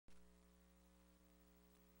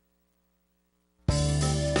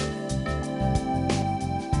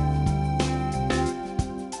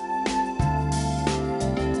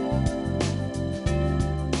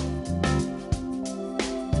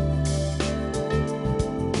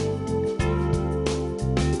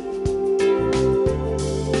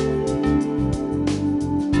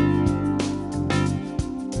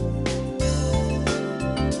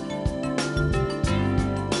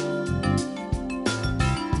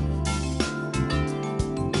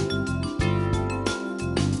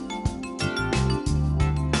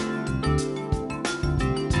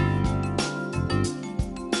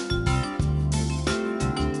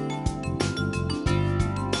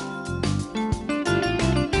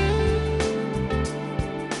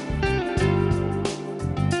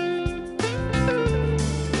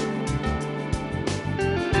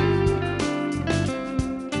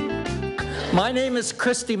My name is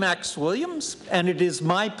Christie Max Williams, and it is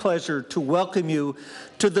my pleasure to welcome you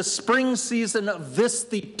to the spring season of this,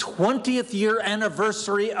 the 20th year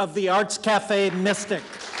anniversary of the Arts Cafe Mystic.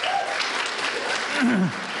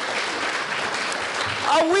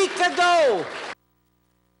 A week ago,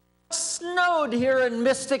 it snowed here in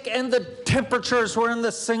Mystic, and the temperatures were in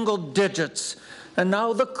the single digits. And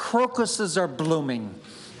now the crocuses are blooming.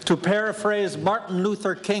 To paraphrase Martin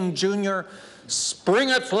Luther King Jr.,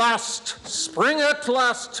 spring at last,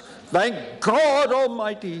 thank God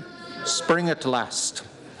Almighty, spring at last.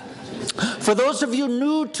 For those of you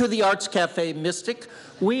new to the Arts Cafe Mystic,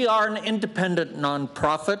 we are an independent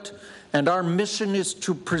nonprofit, and our mission is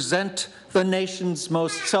to present the nation's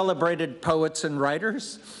most celebrated poets and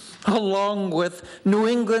writers, along with New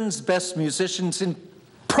England's best musicians, in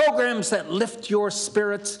programs that lift your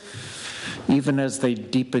spirits, even as they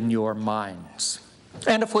deepen your minds.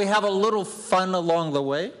 And if we have a little fun along the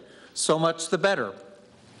way, so much the better.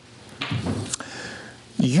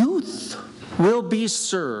 Youth will be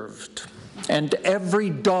served, and every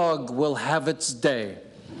dog will have its day,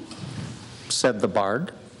 said the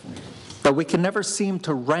bard. But we can never seem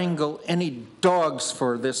to wrangle any dogs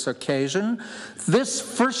for this occasion. This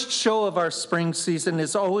first show of our spring season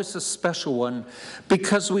is always a special one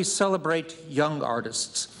because we celebrate young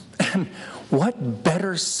artists. And what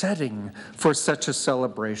better setting for such a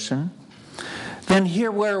celebration than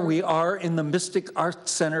here where we are in the Mystic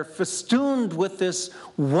Arts Center, festooned with this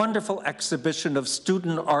wonderful exhibition of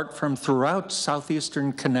student art from throughout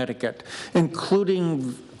southeastern Connecticut,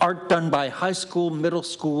 including art done by high school, middle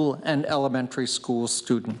school, and elementary school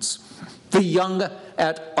students. The Young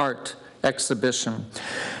at Art exhibition.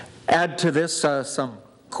 Add to this some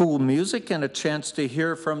cool music and a chance to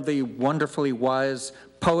hear from the wonderfully wise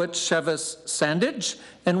poet Chivas Sandage,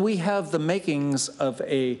 and we have the makings of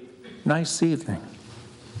a nice evening.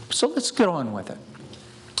 So let's get on with it.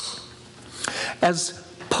 As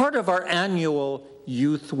part of our annual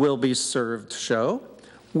Youth Will Be Served show,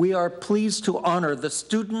 we are pleased to honor the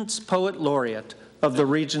Students Poet Laureate of the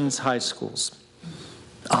region's high schools.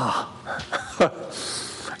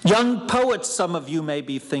 Young poets, some of you may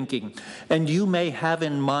be thinking, and you may have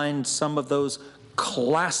in mind some of those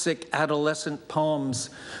classic adolescent poems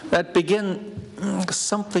that begin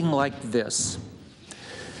something like this.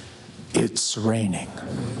 It's raining,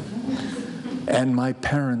 and my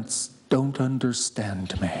parents don't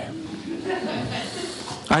understand me.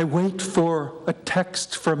 I wait for a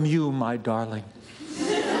text from you, my darling.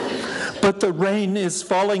 But the rain is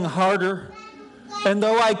falling harder, and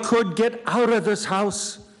though I could get out of this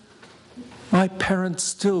house, my parents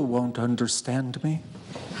still won't understand me.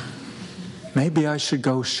 Maybe I should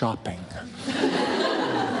go shopping.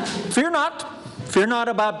 Fear not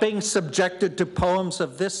about being subjected to poems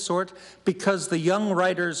of this sort, because the young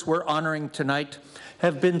writers we're honoring tonight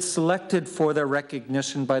have been selected for their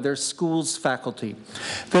recognition by their school's faculty.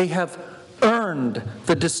 They have earned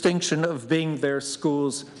the distinction of being their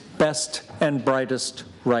school's best and brightest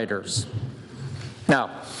writers.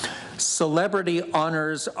 Now, celebrity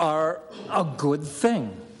honors are a good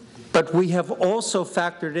thing, but we have also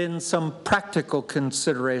factored in some practical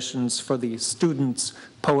considerations for the Students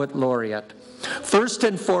Poet Laureate. First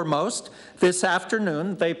and foremost, this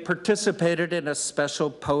afternoon, they participated in a special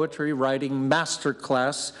poetry writing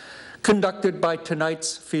masterclass conducted by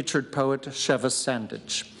tonight's featured poet, Chivas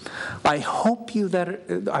Sandage. I hope you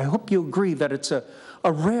agree that it's a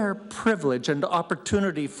rare privilege and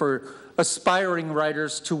opportunity for aspiring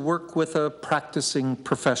writers to work with a practicing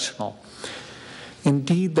professional.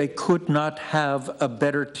 Indeed, they could not have a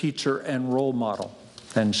better teacher and role model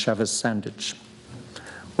than Chivas Sandage.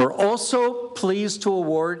 We're also pleased to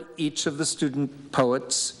award each of the student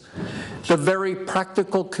poets the very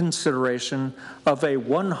practical consideration of a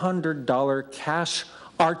 $100 cash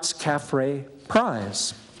Arts Cafe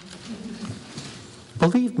prize.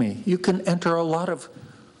 Believe me, you can enter a lot of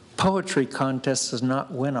poetry contests and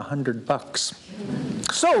not win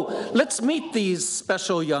 $100. So let's meet these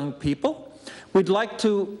special young people. We'd like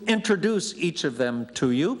to introduce each of them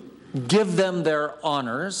to you, give them their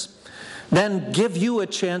honors, then give you a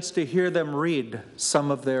chance to hear them read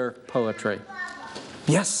some of their poetry.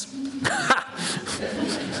 Yes?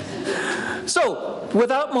 So,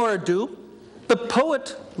 without more ado, the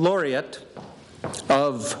Poet Laureate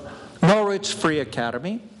of Norwich Free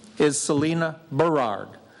Academy is Selena Berard.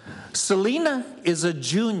 Selena is a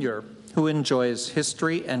junior who enjoys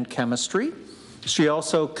history and chemistry. She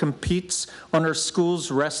also competes on her school's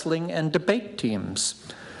wrestling and debate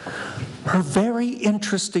teams. Her very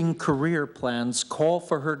interesting career plans call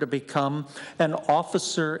for her to become an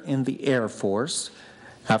officer in the Air Force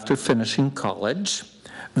after finishing college.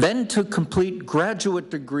 then to complete graduate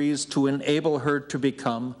degrees to enable her to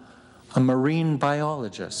become a marine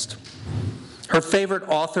biologist. Her favorite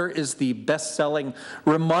author is the best-selling,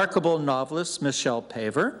 remarkable novelist Michelle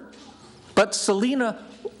Paver. But Selena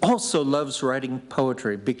also loves writing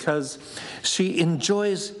poetry because she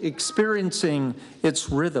enjoys experiencing its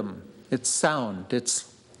rhythm, its sound,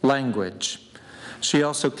 its language. She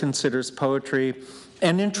also considers poetry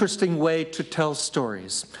an interesting way to tell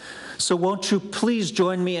stories. So won't you please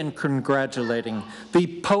join me in congratulating the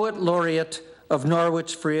Poet Laureate of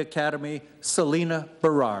Norwich Free Academy, Selena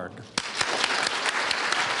Berard.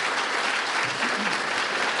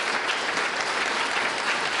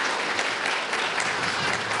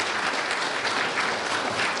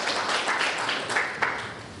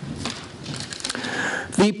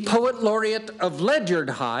 The Poet Laureate of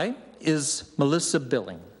Ledyard High is Melissa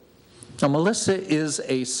Billing. Now, Melissa is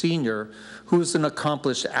a senior who is an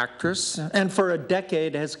accomplished actress and for a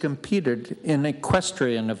decade has competed in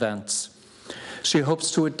equestrian events. She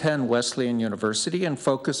hopes to attend Wesleyan University and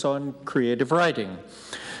focus on creative writing.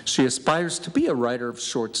 She aspires to be a writer of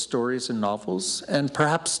short stories and novels and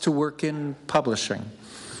perhaps to work in publishing.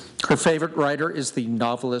 Her favorite writer is the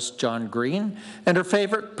novelist John Green, and her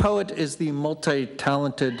favorite poet is the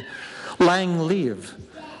multi-talented Lang Leave,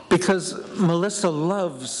 because Melissa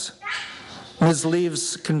loves Ms.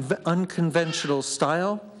 Leave's unconventional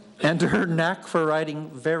style and her knack for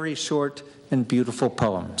writing very short and beautiful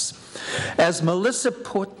poems. As Melissa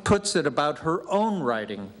puts it about her own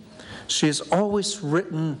writing, she has always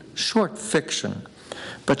written short fiction,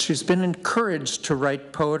 but she's been encouraged to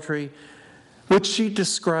write poetry, which she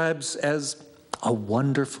describes as a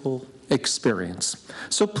wonderful experience.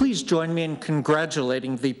 So please join me in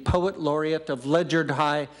congratulating the Poet Laureate of Ledyard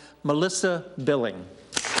High, Melissa Billing.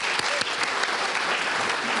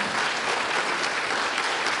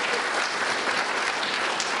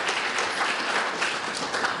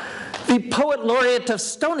 The Poet Laureate of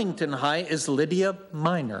Stonington High is Lydia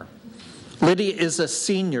Miner. Lydia is a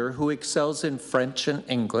senior who excels in French and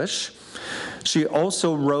English. She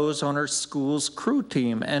also rose on her school's crew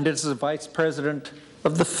team and is the vice president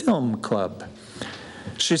of the film club.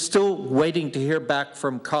 She's still waiting to hear back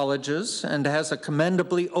from colleges and has a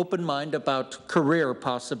commendably open mind about career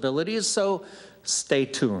possibilities, so stay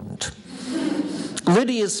tuned.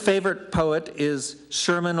 Lydia's favorite poet is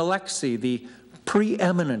Sherman Alexie, the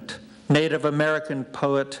preeminent Native American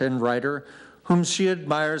poet and writer whom she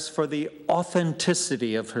admires for the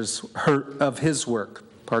authenticity of his work.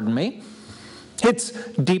 Its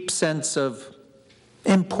deep sense of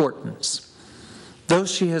importance. Though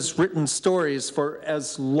she has written stories for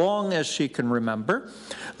as long as she can remember,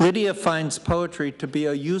 Lydia finds poetry to be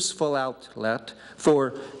a useful outlet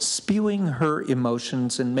for spewing her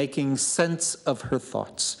emotions and making sense of her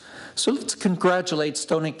thoughts. So let's congratulate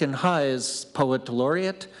Stonington High's Poet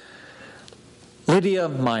Laureate, Lydia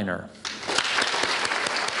Miner.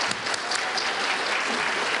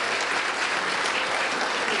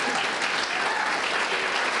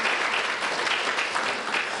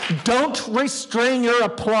 Don't restrain your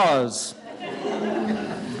applause.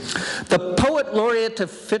 The Poet Laureate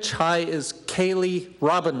of Fitch High is Kaylee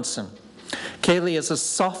Robinson. Kaylee is a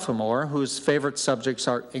sophomore whose favorite subjects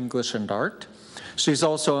are English and art. She's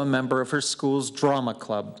also a member of her school's drama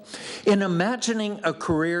club. In imagining a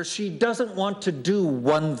career, she doesn't want to do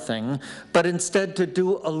one thing, but instead to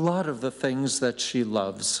do a lot of the things that she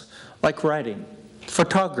loves, like writing,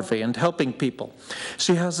 photography, and helping people.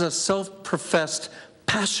 She has a self-professed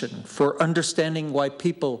passion for understanding why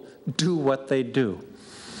people do what they do.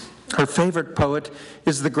 Her favorite poet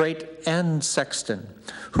is the great Anne Sexton,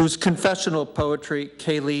 whose confessional poetry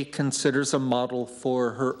Kaylee considers a model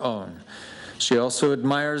for her own. She also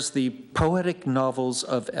admires the poetic novels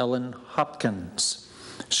of Ellen Hopkins.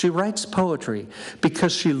 She writes poetry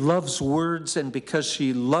because she loves words and because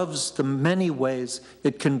she loves the many ways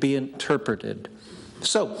it can be interpreted.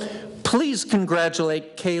 So, please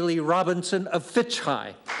congratulate Kaylee Robinson of Fitch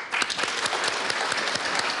High.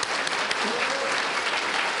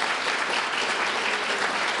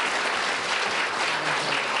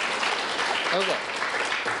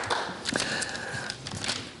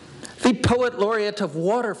 The Poet Laureate of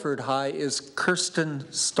Waterford High is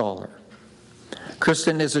Kirsten Stoller.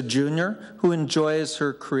 Kirsten is a junior who enjoys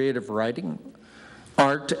her creative writing,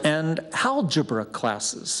 art, and algebra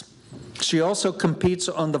classes. She also competes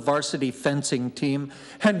on the varsity fencing team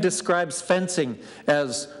and describes fencing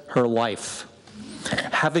as her life.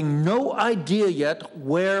 Having no idea yet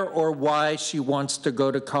where or why she wants to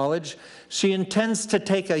go to college, she intends to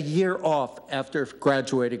take a year off after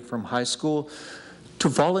graduating from high school to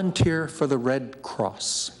volunteer for the Red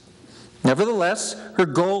Cross. Nevertheless, her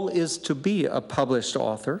goal is to be a published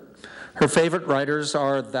author. Her favorite writers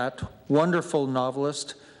are that wonderful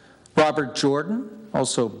novelist, Robert Jordan,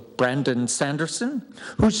 also Brandon Sanderson,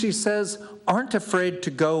 who she says aren't afraid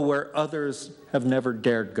to go where others have never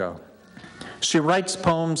dared go. She writes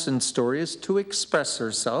poems and stories to express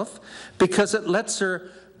herself because it lets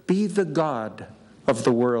her be the god of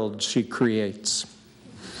the world she creates.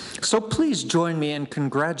 So please join me in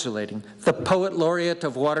congratulating the Poet Laureate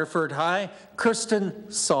of Waterford High,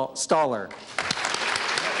 Kirsten Stoller.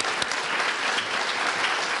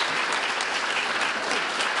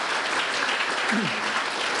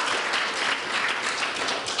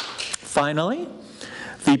 Finally,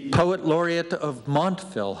 the Poet Laureate of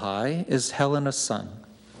Montville High is Helena Sun.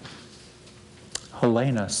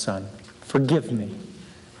 Helena Sun, forgive me.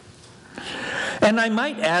 And I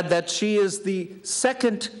might add that she is the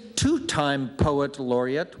second two-time Poet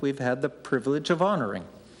Laureate we've had the privilege of honoring.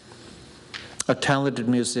 A talented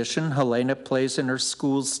musician, Helena plays in her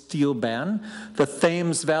school's steel band, the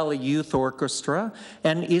Thames Valley Youth Orchestra,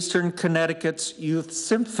 and Eastern Connecticut's Youth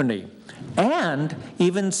Symphony, and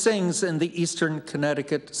even sings in the Eastern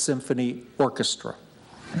Connecticut Symphony Orchestra.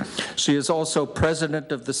 She is also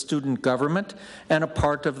president of the student government and a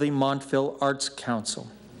part of the Montville Arts Council.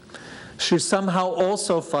 She somehow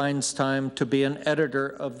also finds time to be an editor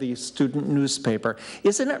of the student newspaper.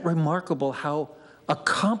 Isn't it remarkable how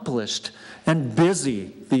accomplished and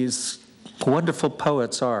busy these wonderful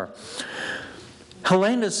poets are?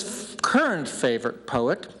 Helena's current favorite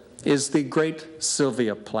poet is the great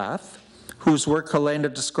Sylvia Plath, whose work Helena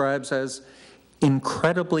describes as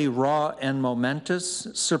incredibly raw and momentous,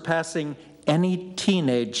 surpassing any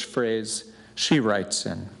teenage phrase she writes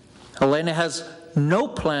in. Helena has no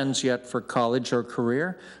plans yet for college or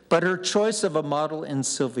career, but her choice of a model in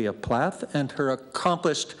Sylvia Plath and her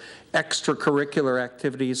accomplished extracurricular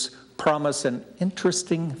activities promise an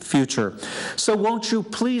interesting future. So won't you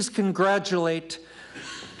please congratulate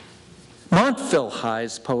Montville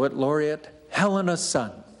High's Poet Laureate, Helena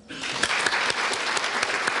Sun.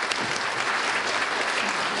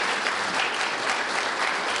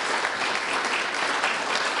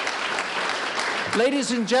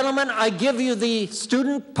 Ladies and gentlemen, I give you the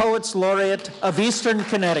Student Poets Laureate of Eastern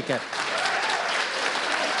Connecticut.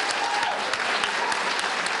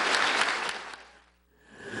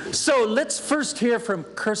 So let's first hear from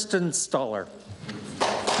Kirsten Stoller.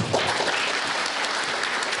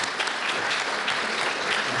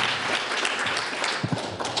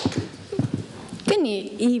 Good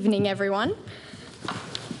evening, everyone.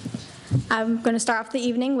 I'm going to start off the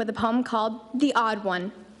evening with a poem called The Odd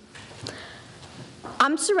One.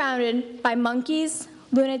 I'm surrounded by monkeys,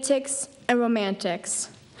 lunatics, and romantics.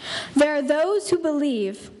 There are those who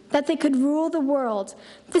believe that they could rule the world,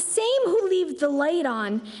 the same who leave the light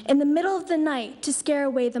on in the middle of the night to scare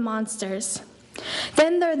away the monsters.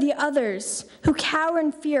 Then there are the others who cower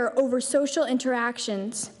in fear over social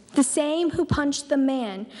interactions, the same who punch the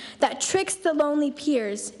man that tricks the lonely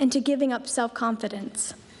peers into giving up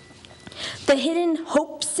self-confidence. The hidden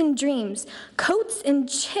hopes and dreams, coats and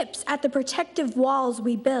chips at the protective walls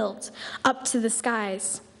we build up to the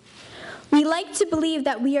skies. We like to believe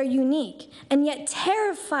that we are unique, and yet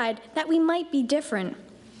terrified that we might be different.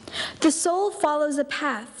 The soul follows a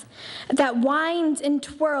path that winds and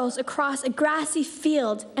twirls across a grassy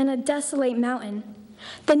field and a desolate mountain.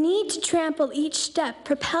 The need to trample each step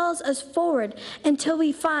propels us forward until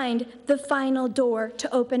we find the final door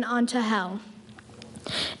to open onto hell.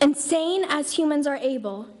 Insane as humans are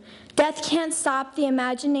able, death can't stop the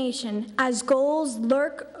imagination as goals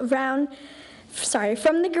lurk from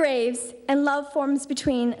the graves and love forms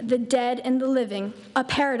between the dead and the living, a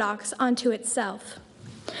paradox unto itself.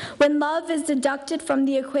 When love is deducted from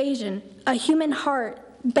the equation, a human heart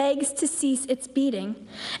begs to cease its beating,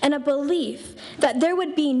 and a belief that there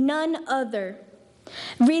would be none other,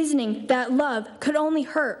 reasoning that love could only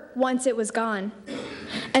hurt once it was gone,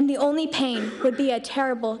 and the only pain would be a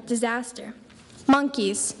terrible disaster.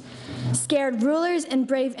 Monkeys, scared rulers and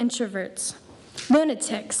brave introverts.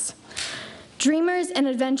 Lunatics, dreamers and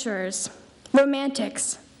adventurers.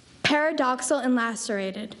 Romantics, paradoxal and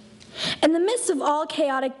lacerated. In the midst of all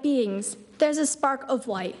chaotic beings, there's a spark of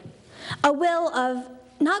light, a will of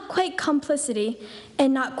not quite complicity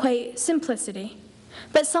and not quite simplicity,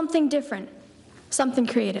 but something different, something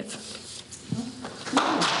creative.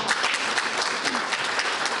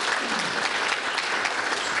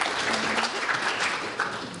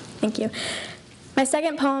 Thank you. My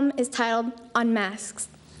second poem is titled Unmasked.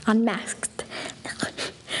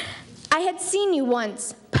 I had seen you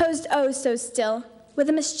once, posed oh so still, with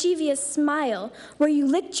a mischievous smile where you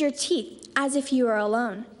licked your teeth as if you were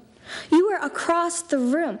alone. You were across the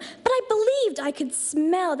room, but I believed I could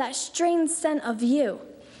smell that strange scent of you,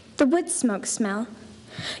 the wood smoke smell.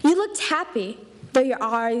 You looked happy, though your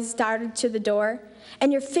eyes darted to the door,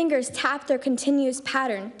 and your fingers tapped their continuous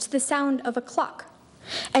pattern to the sound of a clock,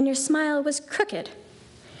 and your smile was crooked.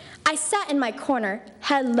 I sat in my corner,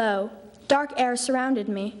 head low, dark air surrounded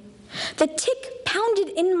me. The tick pounded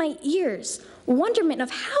in my ears, wonderment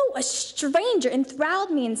of how a stranger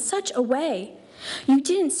enthralled me in such a way. You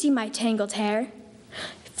didn't see my tangled hair,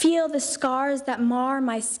 feel the scars that mar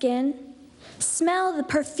my skin, smell the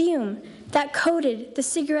perfume that coated the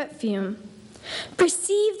cigarette fume,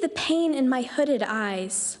 perceive the pain in my hooded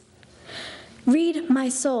eyes, read my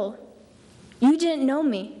soul. You didn't know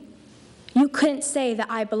me. You couldn't say that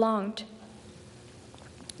I belonged.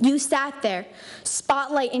 You sat there,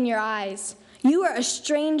 spotlight in your eyes. You were a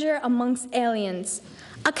stranger amongst aliens.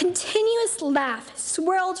 A continuous laugh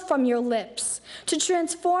swirled from your lips to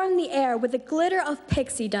transform the air with a glitter of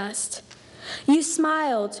pixie dust. You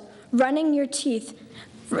smiled, running your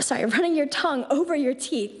tongue over your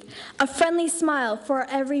teeth, a friendly smile for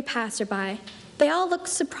every passerby. They all looked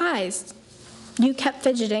surprised. You kept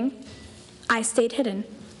fidgeting. I stayed hidden.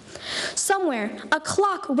 Somewhere, a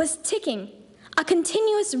clock was ticking, a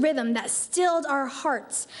continuous rhythm that stilled our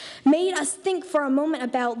hearts, made us think for a moment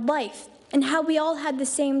about life and how we all had the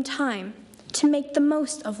same time to make the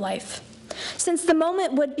most of life, since the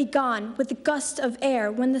moment would be gone with a gust of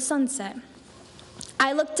air when the sun set.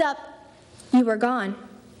 I looked up. You were gone.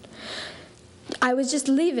 I was just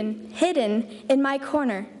leaving, hidden in my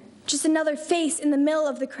corner, just another face in the middle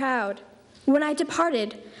of the crowd. When I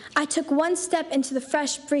departed, I took one step into the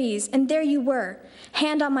fresh breeze, and there you were,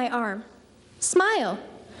 hand on my arm. Smile.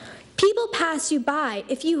 People pass you by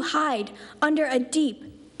if you hide under a deep,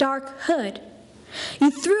 dark hood.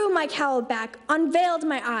 You threw my cowl back, unveiled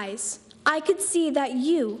my eyes. I could see that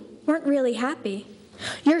you weren't really happy.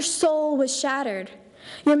 Your soul was shattered.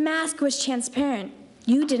 Your mask was transparent.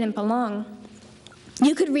 You didn't belong.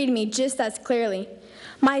 You could read me just as clearly.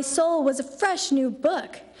 My soul was a fresh new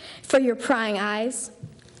book for your prying eyes.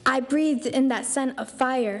 I breathed in that scent of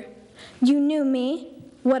fire. You knew me,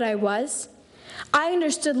 what I was. I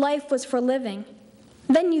understood life was for living.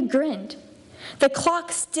 Then you grinned. The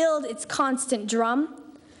clock stilled its constant drum.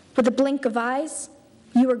 With a blink of eyes,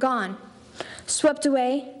 you were gone, swept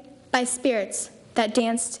away by spirits that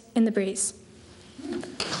danced in the breeze.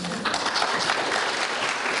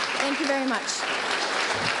 Thank you very much.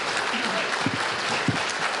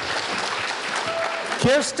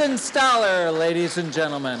 Kirsten Staller, ladies and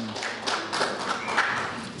gentlemen.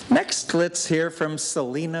 Next, let's hear from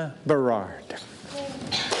Selena Berard.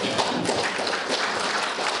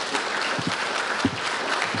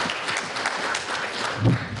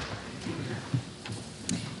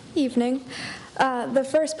 Evening. The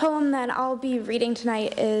first poem that I'll be reading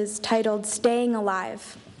tonight is titled Staying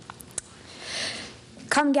Alive.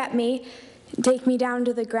 Come get me, take me down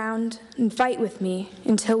to the ground, and fight with me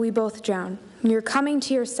until we both drown. You're coming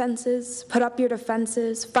to your senses, put up your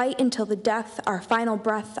defenses, fight until the death, our final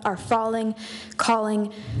breath, are falling,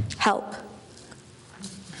 calling, help.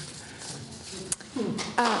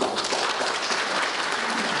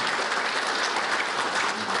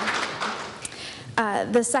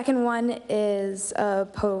 The second one is a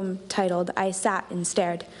poem titled I Sat and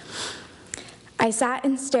Stared. I sat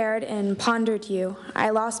and stared and pondered you. I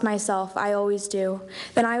lost myself, I always do.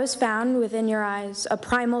 Then I was found within your eyes, a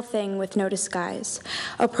primal thing with no disguise.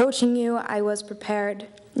 Approaching you, I was prepared.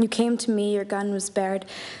 You came to me, your gun was bared.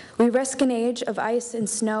 We risk an age of ice and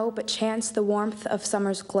snow, but chance the warmth of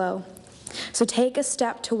summer's glow. So take a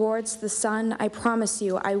step towards the sun. I promise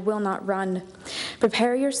you, I will not run.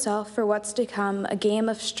 Prepare yourself for what's to come, a game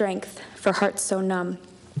of strength for hearts so numb.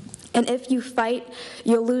 And if you fight,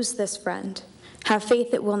 you'll lose this friend. Have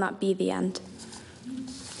faith it will not be the end.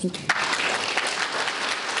 Thank you.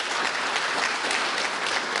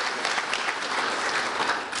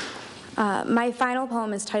 My final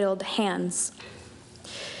poem is titled Hands.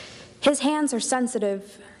 His hands are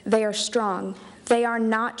sensitive, they are strong. They are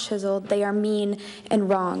not chiseled, they are mean and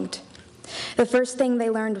wronged. The first thing they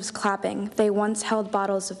learned was clapping. They once held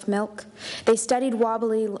bottles of milk. They studied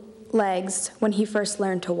wobbly legs when he first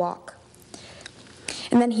learned to walk.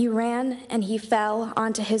 And then he ran and he fell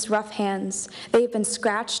onto his rough hands. They've been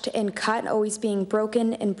scratched and cut, always being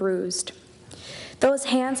broken and bruised. Those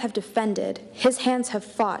hands have defended. His hands have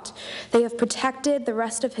fought. They have protected the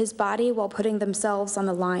rest of his body while putting themselves on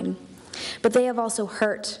the line. But they have also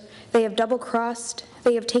hurt. They have double-crossed.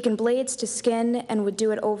 They have taken blades to skin and would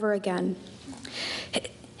do it over again.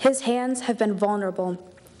 His hands have been vulnerable.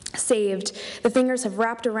 saved. The fingers have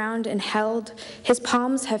wrapped around and held. His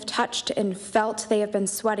palms have touched and felt. They have been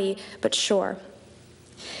sweaty, but sure.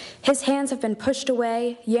 His hands have been pushed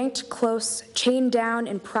away, yanked close, chained down,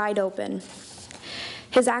 and pried open.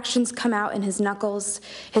 His actions come out in his knuckles.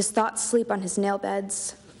 His thoughts sleep on his nail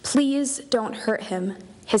beds. Please don't hurt him.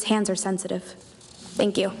 His hands are sensitive.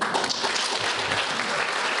 Thank you.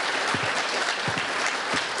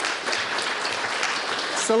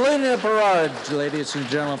 Selena Barrage, ladies and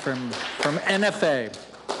gentlemen, from NFA.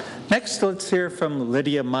 Next, let's hear from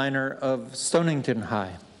Lydia Miner of Stonington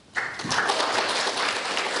High.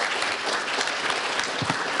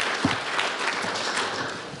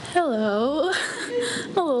 Hello.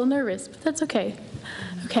 I'm a little nervous, but that's okay.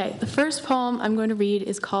 Okay, the first poem I'm going to read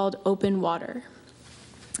is called Open Water.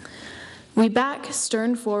 We back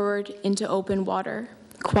stern forward into open water,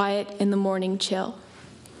 quiet in the morning chill.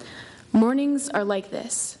 Mornings are like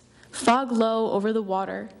this, fog low over the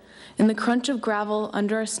water, and the crunch of gravel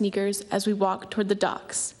under our sneakers as we walk toward the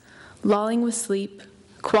docks, lolling with sleep,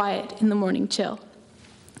 quiet in the morning chill.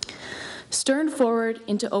 Stern forward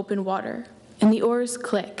into open water, and the oars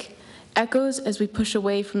click, echoes as we push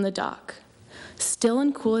away from the dock. Still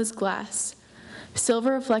and cool as glass,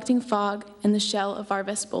 silver reflecting fog and the shell of our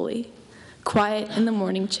Vespoli, quiet in the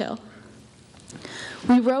morning chill.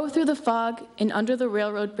 We row through the fog and under the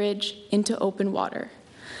railroad bridge into open water,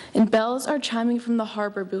 and bells are chiming from the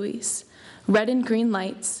harbor buoys, red and green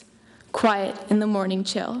lights, quiet in the morning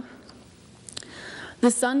chill.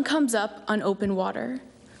 The sun comes up on open water,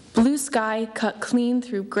 blue sky cut clean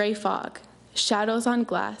through gray fog, shadows on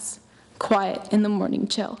glass, quiet in the morning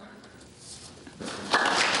chill.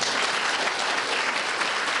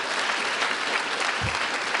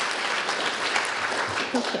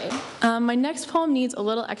 Okay, my next poem needs a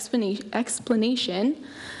little explanation.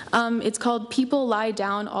 It's called People Lie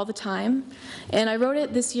Down All the Time, and I wrote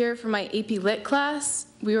it this year for my AP Lit class.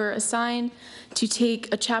 We were assigned to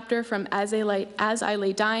take a chapter from As I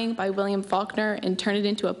Lay Dying by William Faulkner and turn it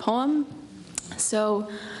into a poem. So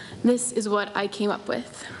this is what I came up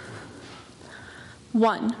with.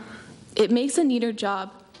 1, it makes a neater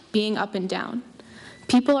job being up and down.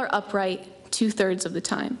 People are upright 2/3 of the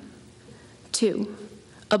time. 2,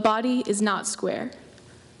 a body is not square.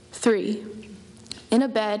 3, in a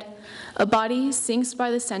bed, a body sinks by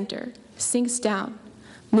the center, sinks down,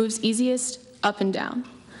 moves easiest up and down,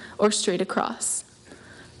 or straight across.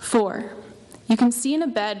 4, you can see in a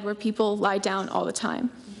bed where people lie down all the time.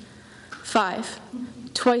 5,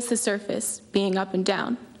 twice the surface, being up and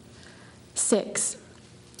down. 6,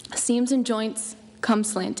 seams and joints come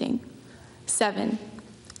slanting. 7,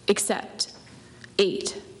 except.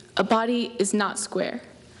 8, a body is not square.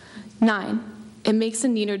 9, it makes a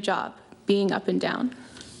neater job being up and down.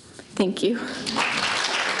 Thank you.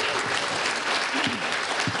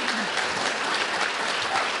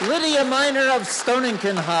 Lydia Miner of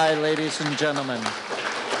Stonington High, ladies and gentlemen.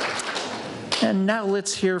 And now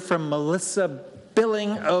let's hear from Melissa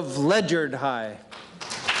Billing of Ledyard High.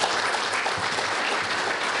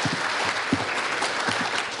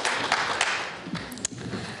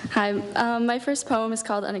 Hi, my first poem is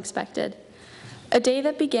called Unexpected. A day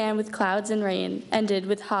that began with clouds and rain ended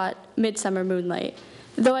with hot, midsummer moonlight,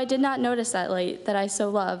 though I did not notice that light that I so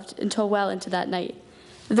loved until well into that night.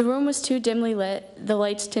 The room was too dimly lit, the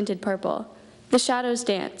lights tinted purple. The shadows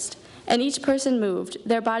danced, and each person moved,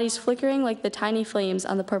 their bodies flickering like the tiny flames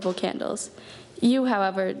on the purple candles. You,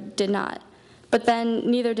 however, did not. But then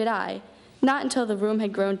neither did I, not until the room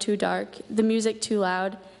had grown too dark, the music too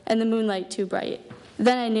loud, and the moonlight too bright.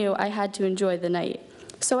 Then I knew I had to enjoy the night.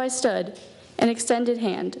 So I stood, an extended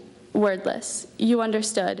hand, wordless. You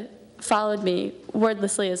understood, followed me,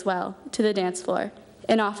 wordlessly as well, to the dance floor,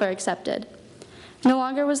 an offer accepted. No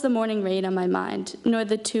longer was the morning rain on my mind, nor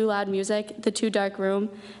the too loud music, the too dark room,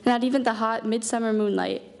 not even the hot midsummer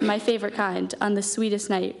moonlight, my favorite kind, on the sweetest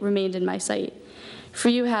night, remained in my sight. For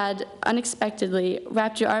you had, unexpectedly,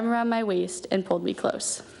 wrapped your arm around my waist and pulled me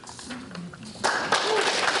close.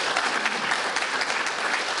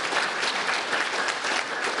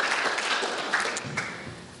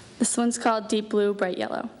 This one's called Deep Blue, Bright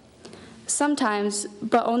Yellow. Sometimes,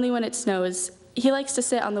 but only when it snows, he likes to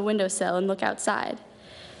sit on the windowsill and look outside.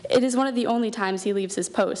 It is one of the only times he leaves his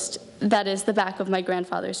post, that is, the back of my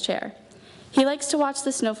grandfather's chair. He likes to watch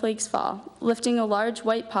the snowflakes fall, lifting a large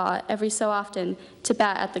white paw every so often to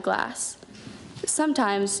bat at the glass.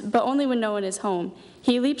 Sometimes, but only when no one is home,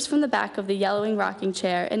 he leaps from the back of the yellowing rocking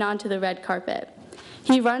chair and onto the red carpet.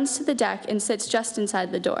 He runs to the deck and sits just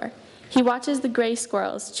inside the door. He watches the gray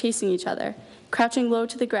squirrels chasing each other, crouching low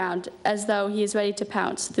to the ground as though he is ready to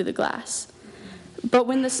pounce through the glass. But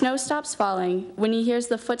when the snow stops falling, when he hears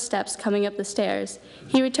the footsteps coming up the stairs,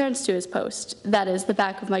 he returns to his post, that is, the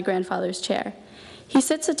back of my grandfather's chair. He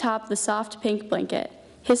sits atop the soft pink blanket.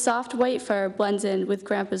 His soft white fur blends in with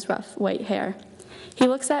Grandpa's rough white hair. He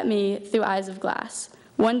looks at me through eyes of glass,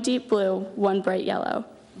 one deep blue, one bright yellow,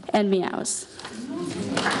 and meows.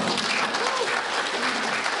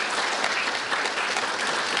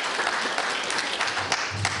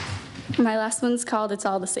 My last one's called It's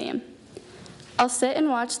All the Same. I'll sit and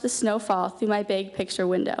watch the snow fall through my big picture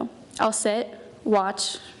window. I'll sit,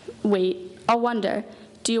 watch, wait. I'll wonder,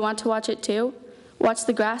 do you want to watch it too? Watch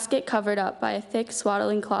the grass get covered up by a thick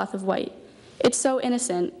swaddling cloth of white. It's so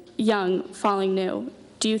innocent, young, falling new.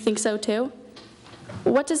 Do you think so too?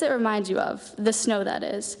 What does it remind you of, the snow that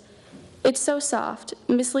is? It's so soft,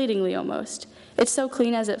 misleadingly almost. It's so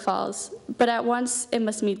clean as it falls, but at once it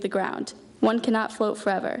must meet the ground. One cannot float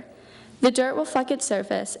forever. The dirt will fleck its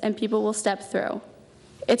surface and people will step through.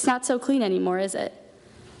 It's not so clean anymore, is it?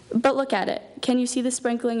 But look at it. Can you see the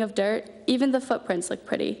sprinkling of dirt? Even the footprints look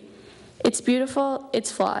pretty. It's beautiful,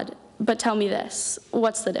 it's flawed. But tell me this,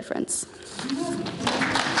 what's the difference?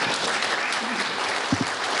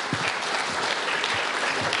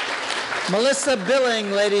 Melissa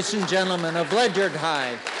Billing, ladies and gentlemen, of Ledyard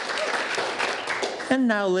High. And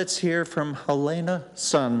now let's hear from Helena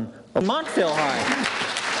Sun of Montville High.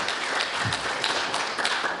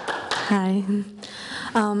 Hi.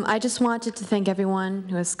 I just wanted to thank everyone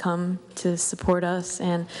who has come to support us,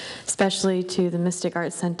 and especially to the Mystic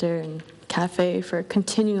Arts Center and Cafe for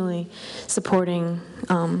continually supporting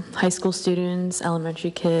high school students,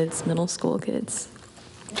 elementary kids, middle school kids.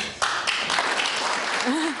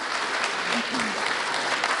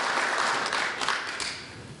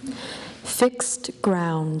 Fixed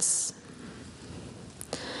grounds.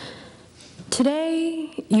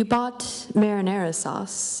 Today, you bought marinara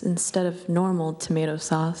sauce instead of normal tomato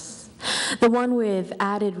sauce, the one with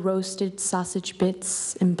added roasted sausage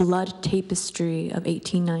bits and blood tapestry of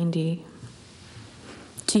 1890.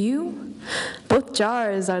 To you, both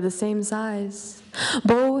jars are the same size.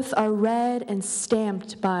 Both are red and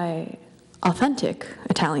stamped by authentic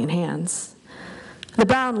Italian hands. The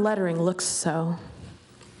brown lettering looks so.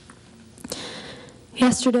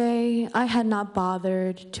 Yesterday, I had not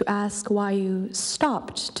bothered to ask why you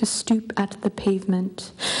stopped to stoop at the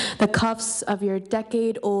pavement, the cuffs of your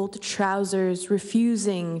decade-old trousers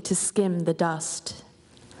refusing to skim the dust.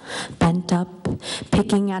 Bent up,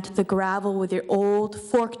 picking at the gravel with your old,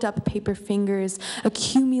 forked-up paper fingers,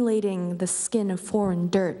 accumulating the skin of foreign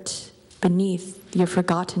dirt beneath your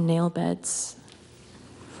forgotten nail beds.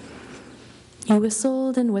 You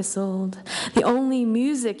whistled and whistled, the only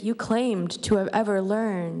music you claimed to have ever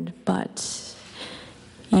learned, but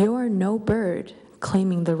you're no bird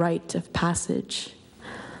claiming the right of passage.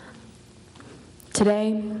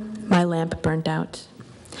 Today, my lamp burnt out.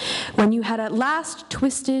 When you had at last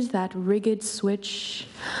twisted that rigged switch,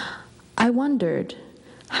 I wondered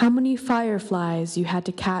how many fireflies you had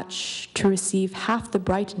to catch to receive half the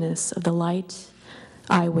brightness of the light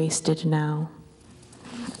I wasted now.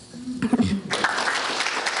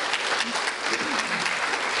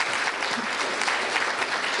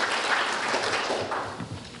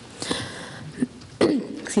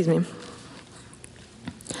 Excuse me.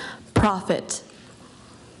 Prophet.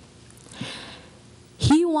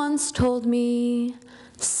 He once told me,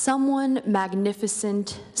 someone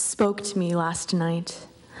magnificent spoke to me last night.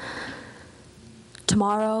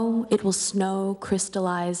 Tomorrow it will snow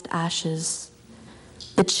crystallized ashes.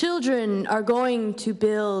 The children are going to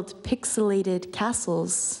build pixelated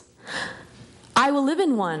castles. I will live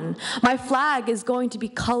in one. My flag is going to be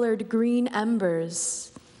colored green embers.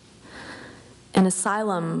 An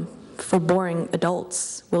asylum for boring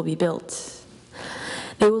adults will be built.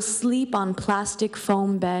 They will sleep on plastic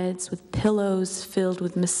foam beds with pillows filled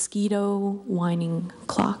with mosquito whining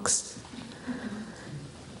clocks.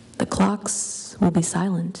 The clocks will be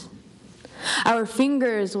silent. Our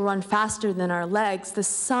fingers will run faster than our legs. The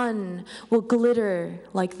sun will glitter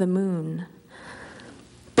like the moon.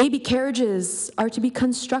 Baby carriages are to be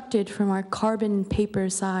constructed from our carbon paper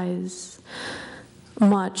size.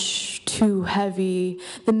 Much too heavy.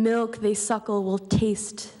 The milk they suckle will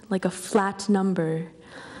taste like a flat number.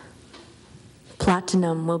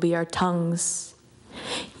 Platinum will be our tongues.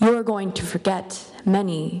 You're going to forget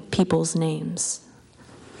many people's names.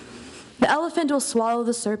 The elephant will swallow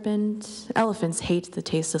the serpent. Elephants hate the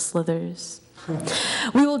taste of slithers.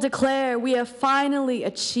 We will declare we have finally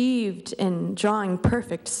achieved in drawing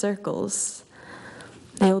perfect circles.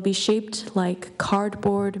 They will be shaped like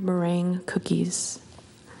cardboard meringue cookies.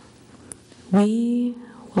 We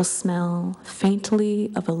will smell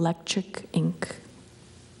faintly of electric ink.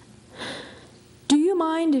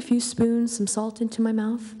 mind if you spoon some salt into my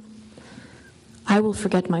mouth? I will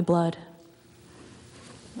forget my blood.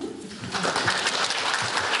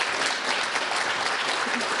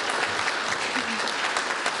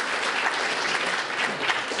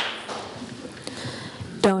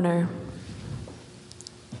 Donor.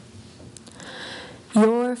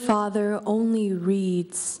 Your father only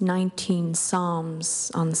reads 19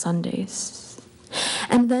 Psalms on Sundays.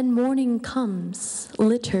 And then morning comes,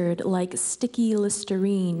 littered like sticky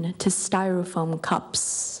Listerine to styrofoam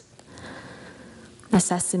cups. The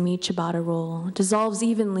sesame ciabatta roll dissolves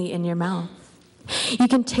evenly in your mouth. You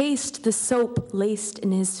can taste the soap laced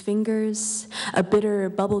in his fingers, a bitter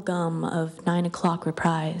bubble gum of 9 o'clock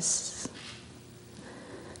reprise.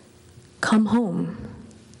 Come home.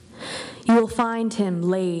 You will find him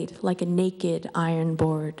laid like a naked iron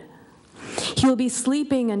board. He will be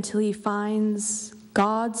sleeping until he finds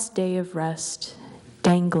God's day of rest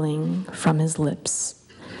dangling from his lips.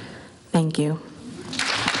 Thank you.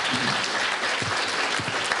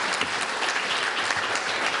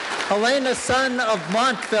 Helena Sun of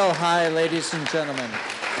Montville High, ladies and gentlemen.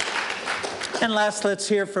 And last, let's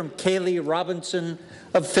hear from Kaylee Robinson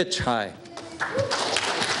of Fitch High.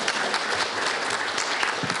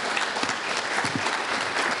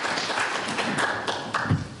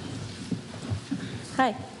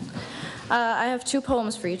 Hi. I have 2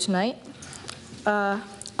 poems for you tonight.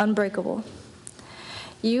 Unbreakable.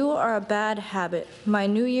 You are a bad habit, my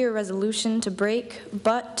New Year resolution to break,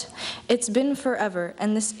 but it's been forever,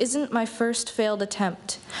 and this isn't my first failed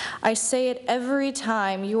attempt. I say it every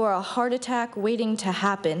time. You are a heart attack waiting to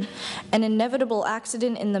happen, an inevitable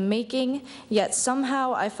accident in the making, yet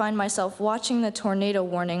somehow I find myself watching the tornado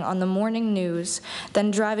warning on the morning news,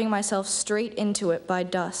 then driving myself straight into it by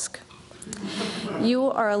dusk. You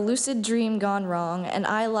are a lucid dream gone wrong, and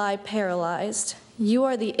I lie paralyzed. You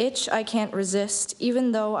are the itch I can't resist,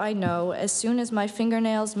 even though I know as soon as my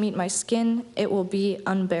fingernails meet my skin, it will be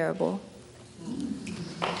unbearable.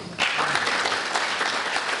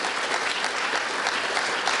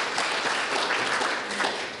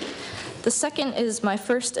 The second is my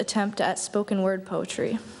first attempt at spoken word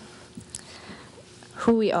poetry.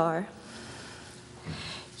 Who we are.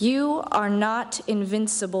 You are not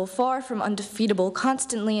invincible, far from undefeatable,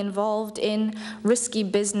 constantly involved in risky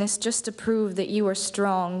business just to prove that you are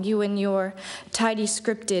strong. You and your tidy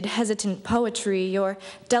scripted, hesitant poetry, your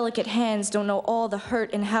delicate hands don't know all the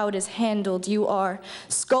hurt and how it is handled. You are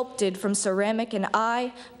sculpted from ceramic, and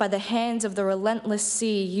I, by the hands of the relentless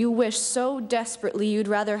sea. You wish so desperately you'd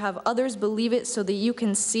rather have others believe it so that you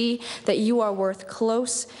can see that you are worth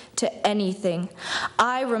close to anything.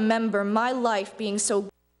 I remember my life being so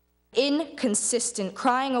inconsistent,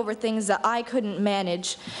 crying over things that I couldn't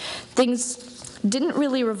manage. Things didn't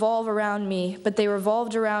really revolve around me, but they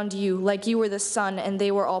revolved around you, like you were the sun and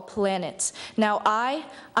they were all planets. Now I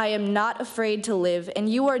am not afraid to live, and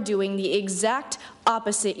you are doing the exact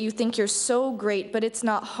opposite. You think you're so great, but it's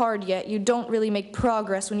not hard yet. You don't really make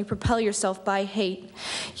progress when you propel yourself by hate.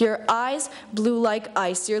 Your eyes blue like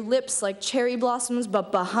ice, your lips like cherry blossoms,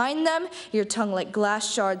 but behind them, your tongue like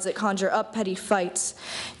glass shards that conjure up petty fights.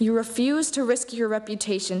 You refuse to risk your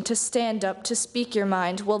reputation, to stand up, to speak your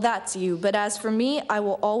mind. Well, that's you, but as for me, I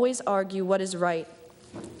will always argue what is right.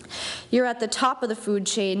 You're at the top of the food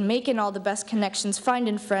chain, making all the best connections,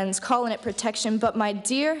 finding friends, calling it protection, but my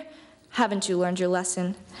dear, haven't you learned your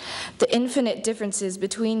lesson? The infinite differences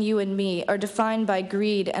between you and me are defined by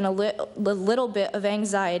greed and a little bit of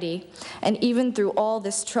anxiety. And even through all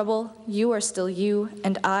this trouble, you are still you,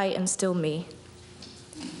 and I am still me.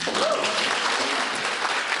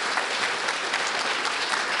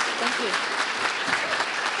 Thank you.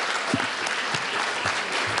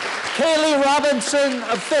 Kaylee Robinson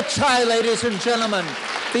of Fitch High, ladies and gentlemen,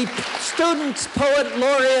 the Students' Poet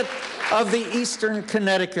Laureate of the Eastern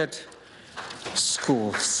Connecticut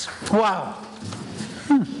Schools. Wow.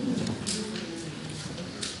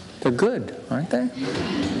 They're good, aren't they?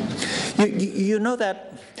 You know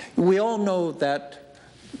that, we all know that,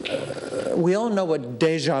 we all know what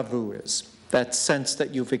déjà vu is. That sense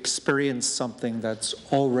that you've experienced something that's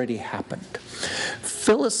already happened.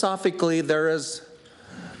 Philosophically, there is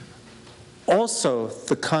also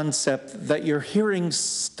the concept that you're hearing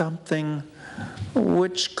something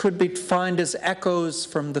which could be defined as echoes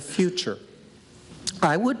from the future.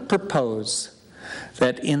 I would propose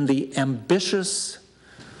that in the ambitious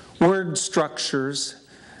word structures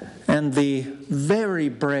and the very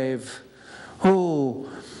brave,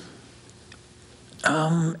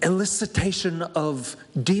 elicitation of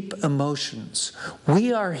deep emotions,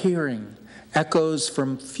 we are hearing echoes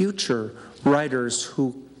from future writers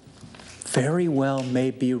who very well may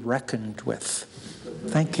be reckoned with.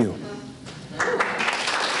 Thank you.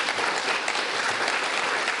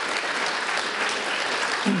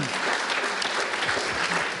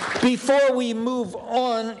 Before we move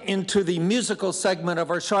on into the musical segment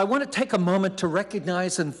of our show, I want to take a moment to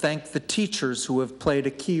recognize and thank the teachers who have played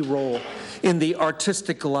a key role in the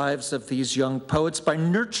artistic lives of these young poets by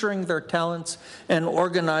nurturing their talents and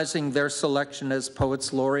organizing their selection as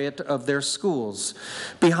Poets Laureate of their schools.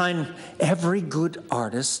 Behind every good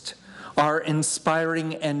artist are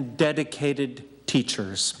inspiring and dedicated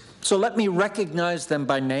teachers. So let me recognize them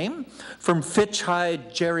by name. From Fitch High,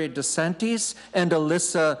 Jerry DeSantis and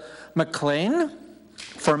Alyssa McLean.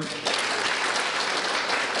 From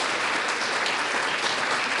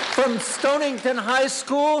Stonington High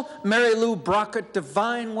School, Mary Lou Brockett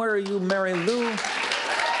Devine. Where are you, Mary Lou?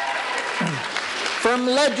 From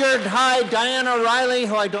Ledyard High, Diana Riley,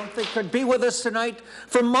 who I don't think could be with us tonight.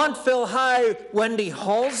 From Montville High, Wendy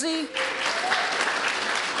Halsey.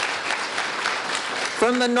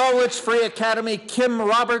 From the Norwich Free Academy, Kim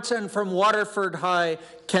Roberts, and from Waterford High,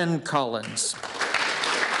 Ken Collins.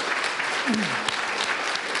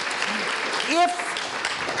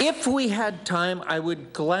 If we had time, I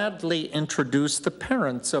would gladly introduce the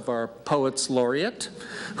parents of our Poets Laureate,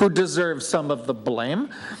 who deserve some of the blame.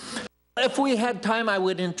 If we had time, I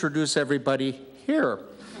would introduce everybody here.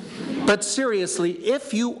 But seriously,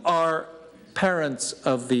 if you are parents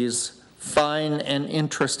of these fine and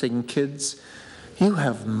interesting kids, you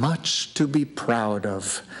have much to be proud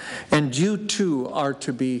of, and you too are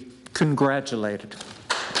to be congratulated.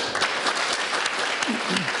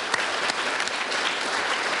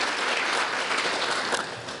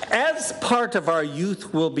 As part of our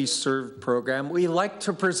Youth Will Be Served program, we like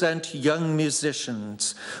to present young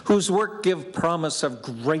musicians whose work give promise of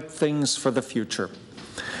great things for the future.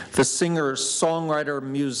 The singer, songwriter,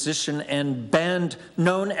 musician, and band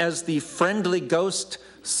known as the Friendly Ghost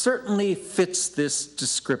certainly fits this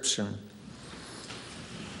description.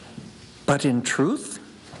 But in truth,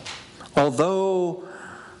 although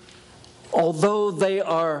they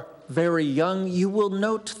are very young, you will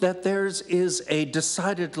note that theirs is a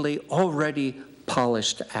decidedly already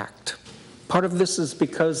polished act. Part of this is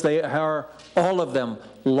because they are, all of them,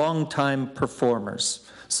 longtime performers.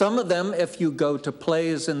 Some of them, if you go to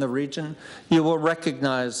plays in the region, you will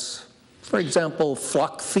recognize, for example,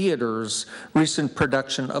 Flock Theater's recent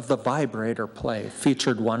production of the Vibrator play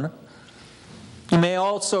featured one. You may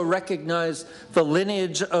also recognize the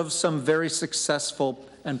lineage of some very successful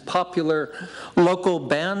and popular local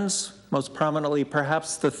bands, most prominently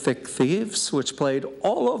perhaps the Thick Thieves, which played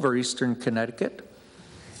all over eastern Connecticut.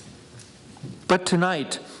 But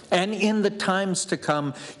tonight, and in the times to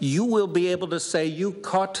come, you will be able to say you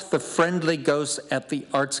caught the Friendly Ghosts at the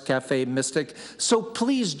Arts Cafe Mystic. So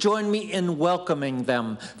please join me in welcoming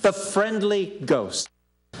them, the Friendly Ghosts.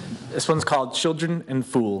 This one's called Children and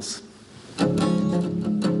Fools.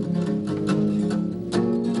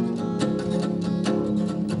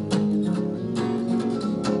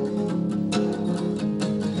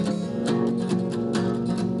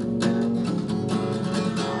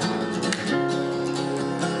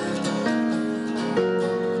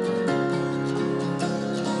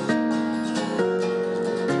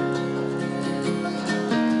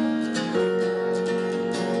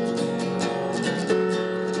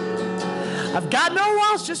 I've got no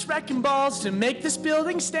walls, just wrecking balls to make this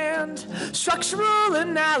building stand. Structural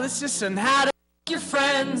analysis on how to your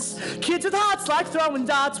friends. Kids with hearts like throwing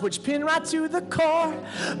dots, which pin right to the core.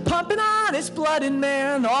 Pumping honest blood in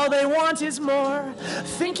man, all they want is more.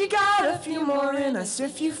 Think you got a few more in us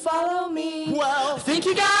if you follow me. Well, think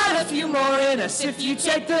you got a few more in us if you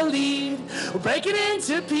take the lead. We'll break it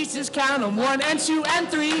into pieces, count them 1 and 2 and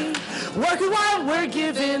 3. Work with what we're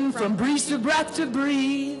given, from breeze to breath to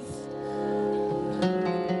breathe.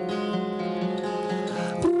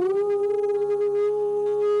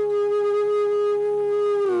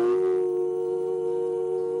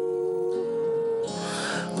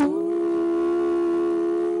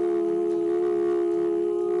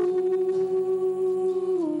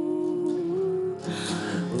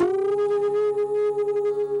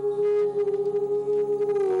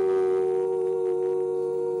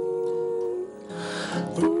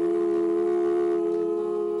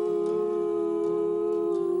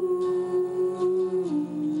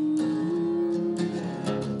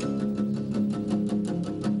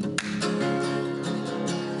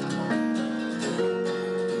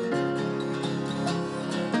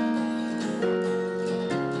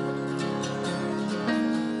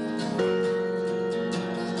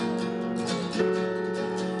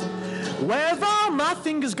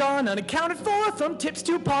 fingers gone unaccounted for, from tips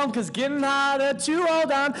to palm, 'cause getting harder to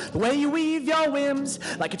hold on. The way you weave your whims,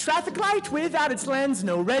 like a traffic light without its lens,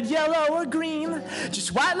 no red, yellow, or green.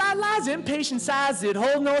 Just white light lies and patient sighs that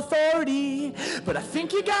hold no authority. But I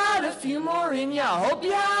think you got a few more in you. I hope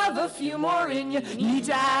you have a few more in you. You need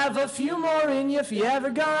to have a few more in you if you're ever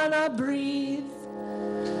gonna breathe.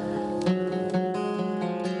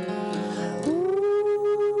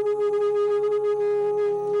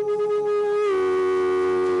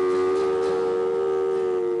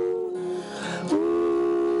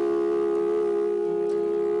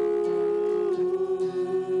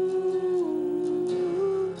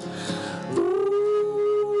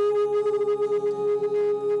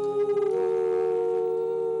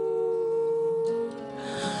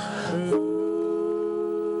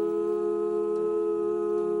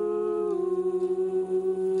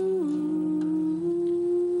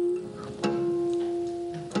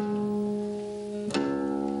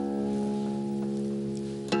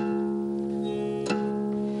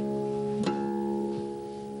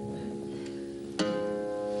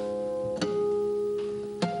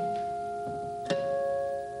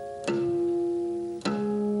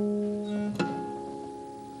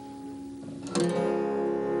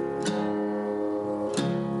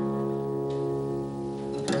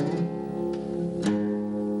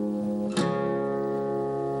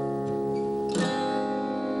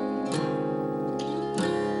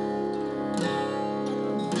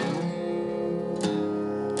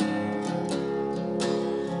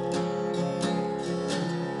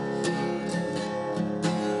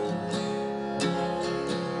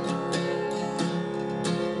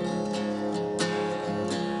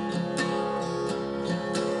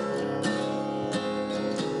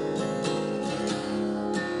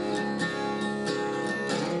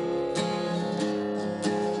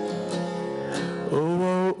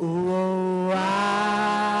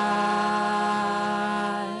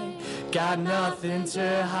 Got nothing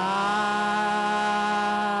to hide.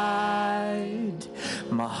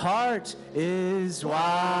 My heart is wide,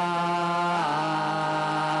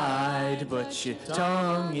 but your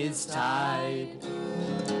tongue is tied.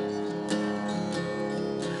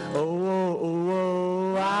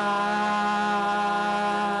 I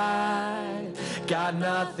got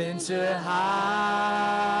nothing to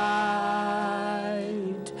hide.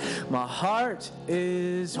 My heart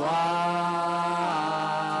is wide,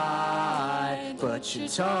 but your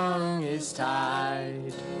tongue is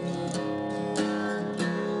tied.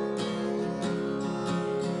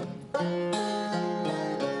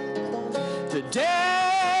 The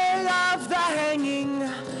day of the hanging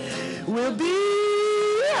will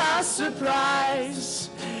be a surprise,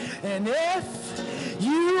 and if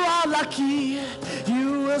you are lucky,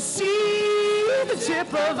 you will see the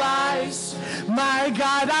tip of ice. My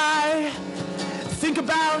God, I think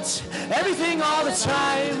about everything all the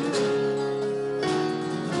time.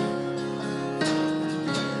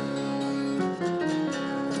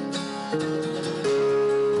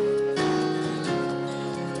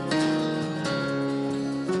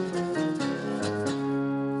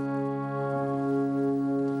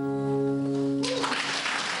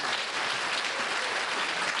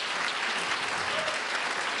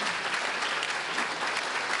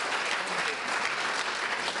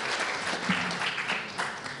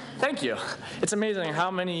 Thank you. It's amazing how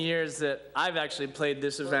many years that I've actually played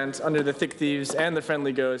this event under the Thick Thieves and the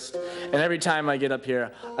Friendly Ghost, and every time I get up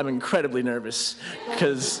here, I'm incredibly nervous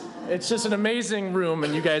because it's just an amazing room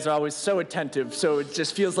and you guys are always so attentive, so it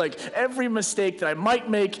just feels like every mistake that I might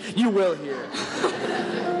make, you will hear.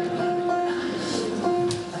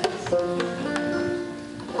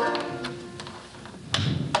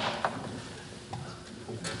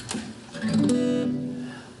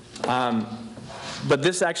 But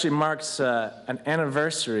this actually marks an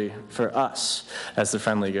anniversary for us as the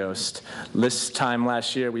Friendly Ghost. This time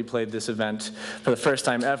last year, we played this event for the first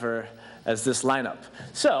time ever as this lineup.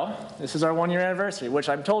 So this is our 1-year anniversary, which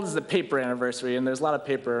I'm told is the paper anniversary, and there's a lot of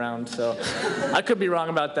paper around, so I could be wrong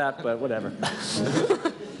about that, but whatever.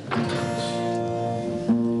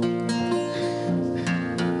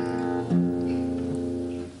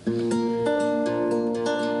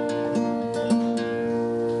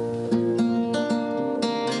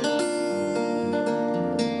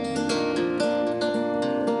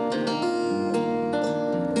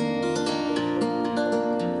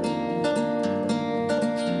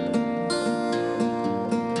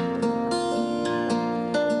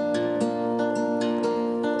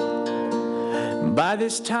 By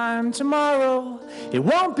this time tomorrow, it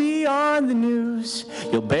won't be on the news.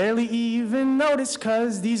 You'll barely even notice,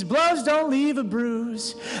 'cause these blows don't leave a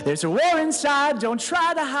bruise. There's a war inside, don't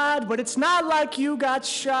try to hide, but it's not like you got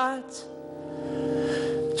shot.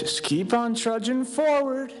 Just keep on trudging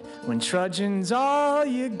forward when trudging's all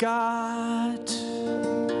you got.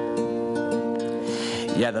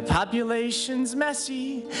 Yeah, the population's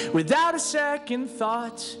messy without a second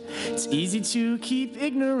thought. It's easy to keep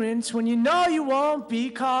ignorant when you know you won't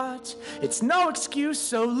be caught. It's no excuse,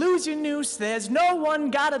 so lose your noose. There's no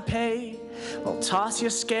one gotta pay. Well, toss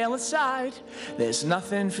your scale aside. There's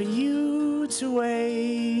nothing for you to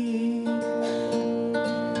weigh.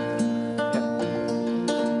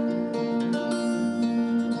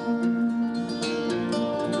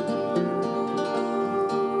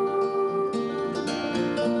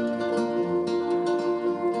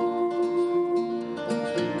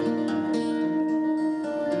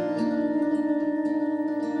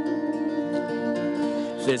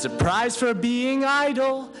 There's a prize for being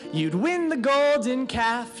idle. You'd win the golden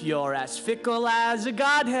calf. You're as fickle as a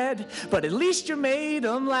godhead, but at least you made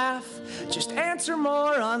 'em laugh. Just answer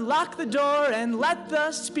more, unlock the door, and let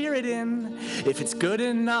the spirit in. If it's good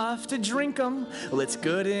enough to drink 'em, well, it's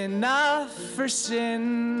good enough for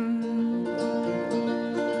sin.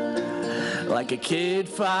 Like a kid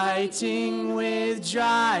fighting with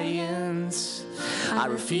giants, I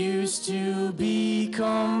refuse to be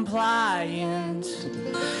compliant.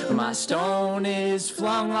 My stone is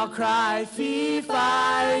flung, I'll cry,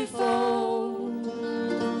 fee-fi-fo.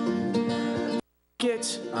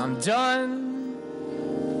 I'm done.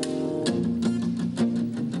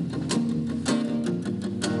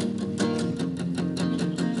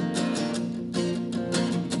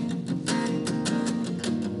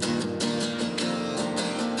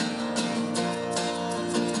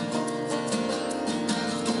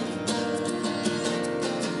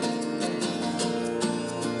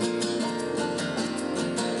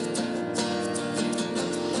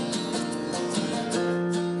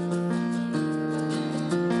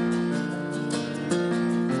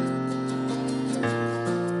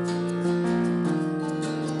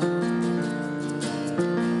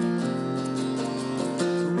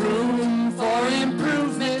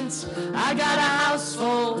 I got a house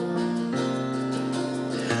full.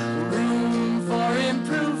 Room for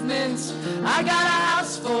improvements. I got a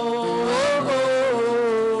house full.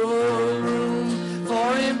 Room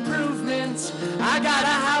for improvements. I got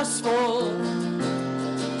a house full.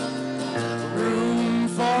 Room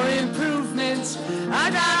for improvements. I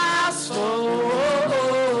got a house full.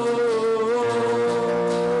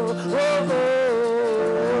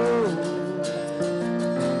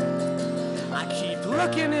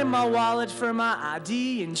 Looking in my wallet for my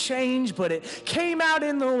ID and change, but it came out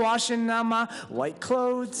in the wash and now my white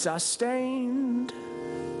clothes are stained.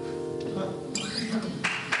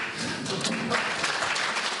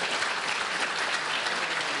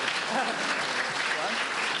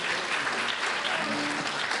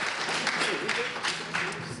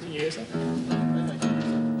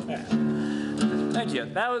 Thank you.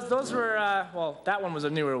 Those were, well, that one was a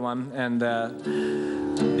newer one, and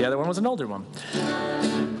the other one was an older one.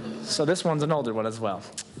 So this one's an older one as well.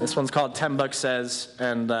 This one's called 10 Bucks Says,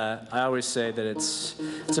 and I always say that it's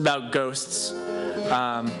about ghosts.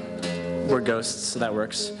 We're ghosts, so that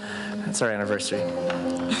works. That's our anniversary.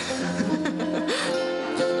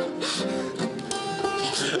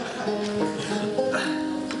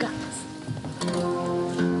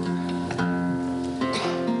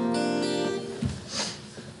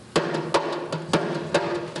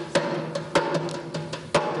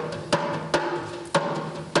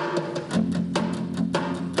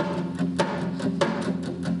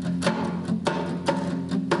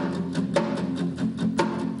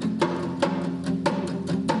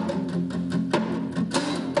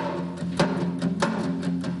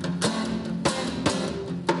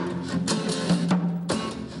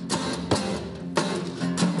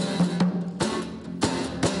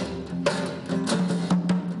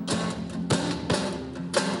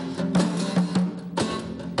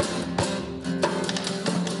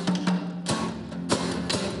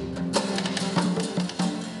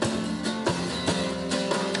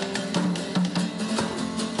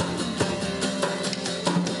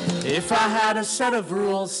 If I had a set of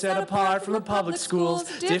rules set apart from the public schools,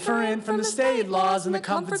 different from the state laws in the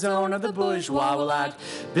comfort zone of the bourgeois, well, I'd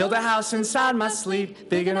build a house inside my sleep,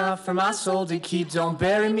 big enough for my soul to keep. Don't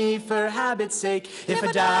bury me for habit's sake, if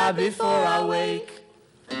I die before I wake.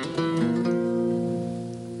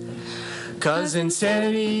 'Cause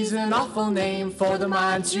insanity's an awful name for the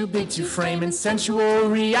mind too big to frame in sensual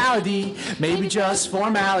reality. Maybe just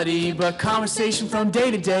formality, but conversation from day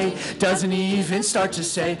to day doesn't even start to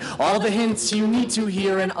say all the hints you need to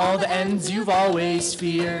hear and all the ends you've always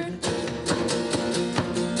feared.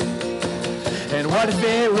 And what if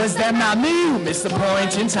it was them, not me, who missed the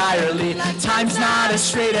point entirely? Time's not a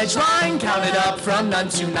straight edge line, counted up from none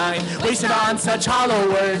to 9. Wasted on such hollow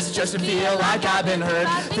words, just to feel like I've been heard.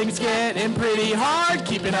 Things getting pretty hard,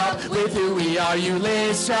 keeping up with who we are. You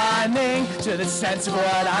listening to the sense of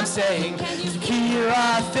what I'm saying? You hear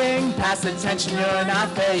a thing, past the tension you're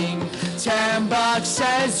not paying. $10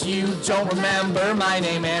 says you don't remember my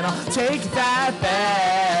name, and I'll take that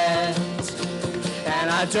bet. And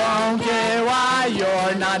I don't get why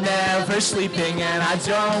you're not never sleeping, and I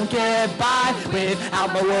don't get by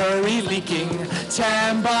without my worry leaking.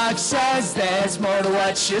 $10 says there's more to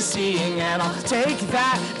what you're seeing, and I'll take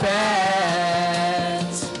that bet.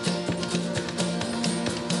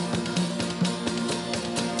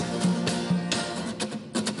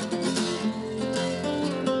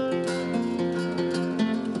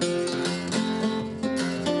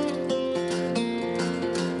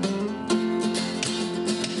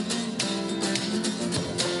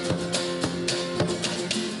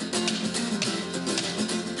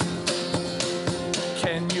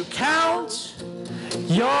 Count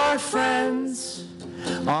your friends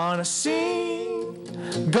on a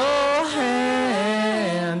single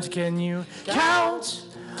hand. Can you count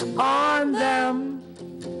on them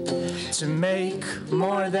to make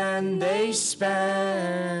more than they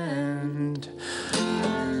spend?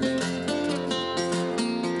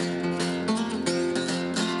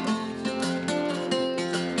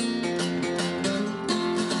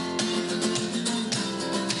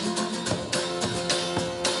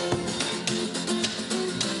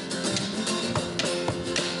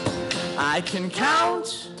 I can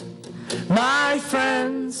count my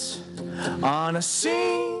friends on a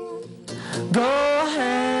single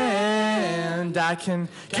hand. I can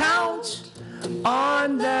count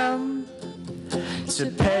on them to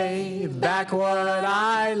pay back what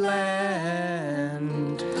I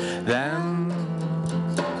lend them.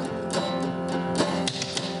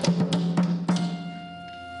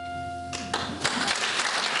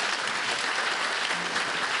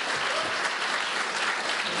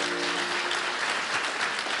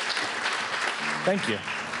 Thank you.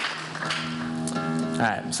 All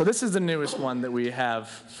right, so this is the newest one that we have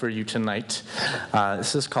for you tonight.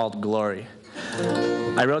 This is called Glory.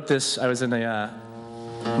 I wrote this, I was in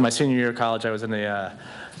my senior year of college, I was in a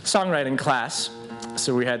songwriting class,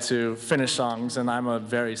 so we had to finish songs, and I'm a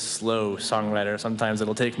very slow songwriter. Sometimes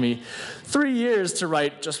it'll take me 3 years to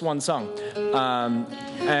write just one song.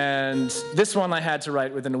 And this one I had to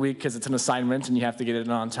write within a week because it's an assignment and you have to get it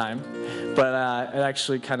in on time. But it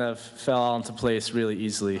actually kind of fell all into place really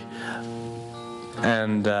easily.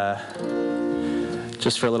 And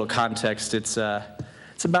just for a little context, it's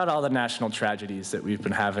about all the national tragedies that we've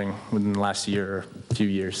been having within the last year or few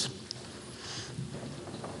years.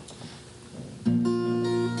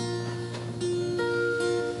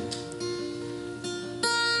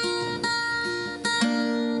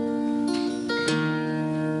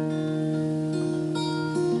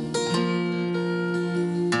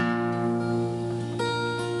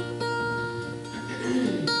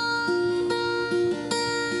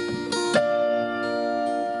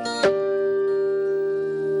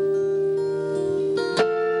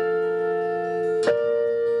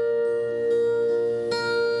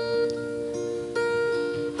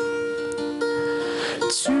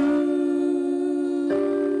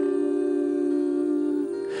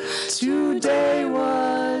 Today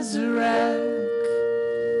was a wreck.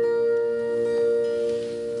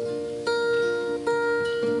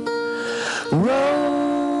 Rode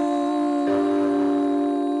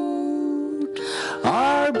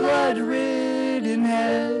our blood-ridden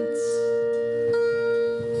heads.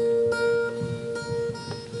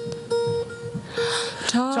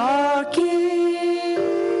 Talking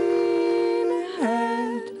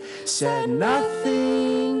head said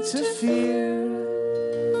nothing to fear.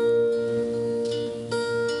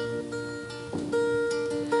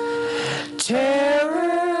 Terror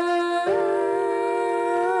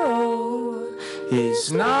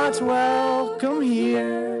is not welcome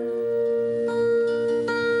here.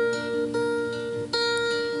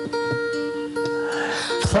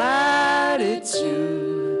 Platitudes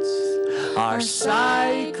are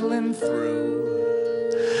cycling through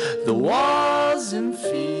the walls and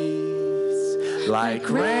feeds like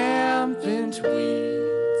rampant weeds.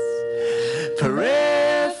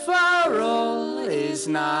 Peripheral is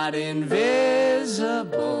not invisible,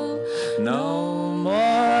 no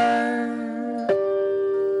more,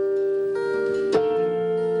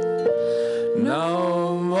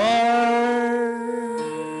 no more.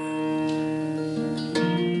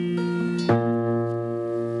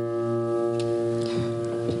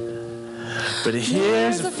 But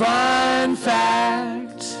here's a fun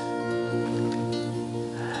fact: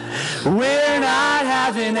 we're not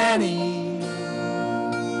having any.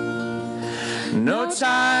 No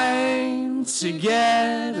time to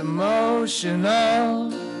get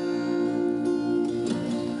emotional.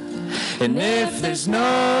 And if there's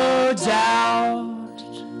no doubt,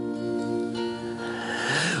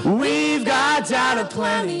 we've got doubt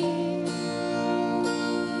aplenty.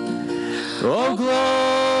 Oh,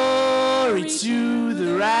 glory to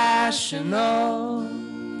the rational.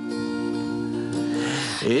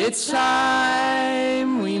 It's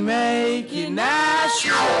time we make it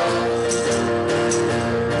national.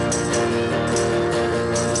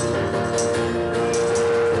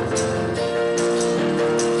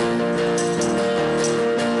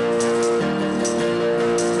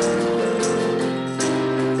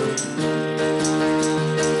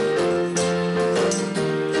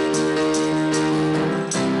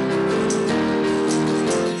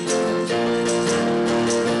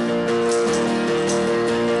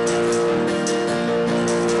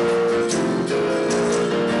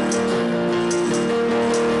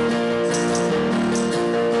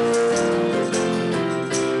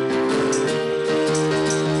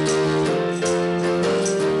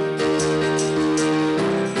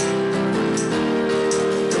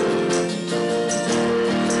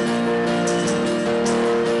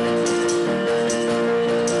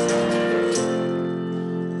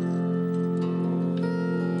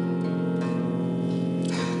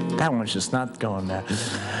 That one's just not going there.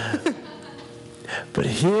 But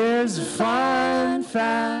here's a fun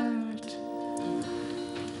fact: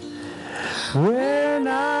 we're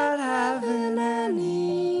not having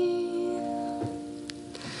any.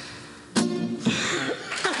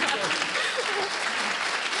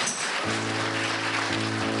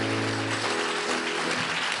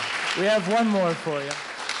 We have one more for you.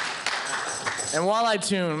 And while I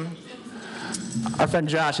tune, our friend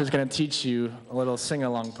Josh is going to teach you a little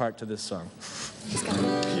sing-along part to this song.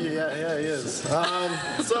 Yeah, he is.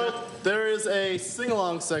 So there is a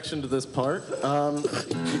sing-along section to this part.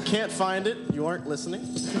 If you can't find it, you aren't listening.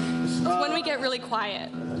 When we get really quiet.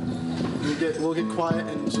 We'll get quiet,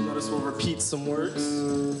 and you'll notice we'll repeat some words.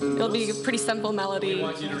 It'll be a pretty simple melody. We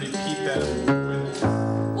want you to repeat that.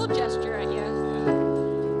 We'll gesture at you.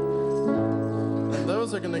 And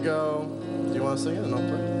those are going to go... Do you want to sing it? And I'll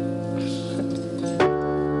play.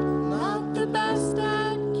 Not the best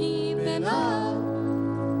at keeping up.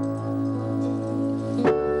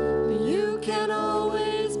 You can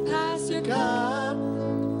always pass your cup.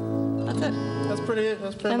 That's it. That's pretty And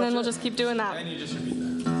much then we'll it. just keep doing that. And you just repeat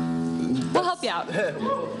that. We'll help you out.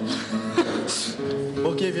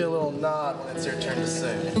 We'll give you a little nod when it's your turn to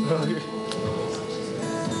sing.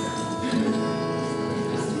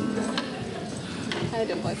 I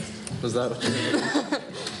did voice. Was that what you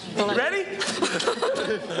did? Ready?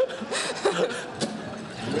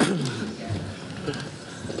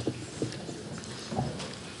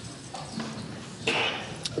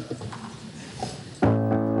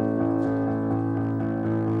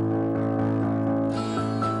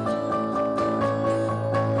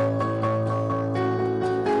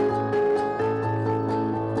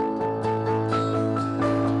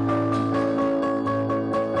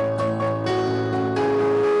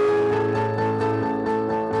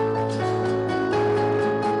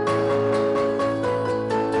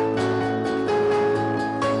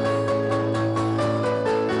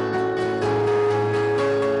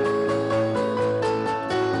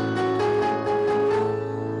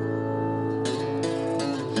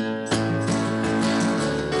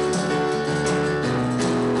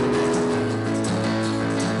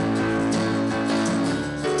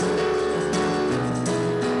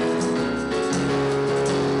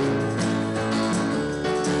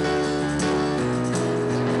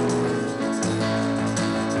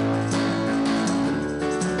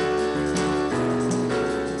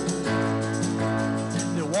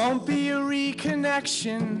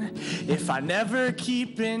 If I never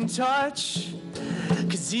keep in touch.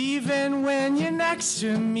 'Cause even when you're next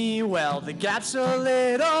to me, well, the gap's a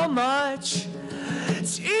little much.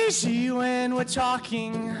 It's easy when we're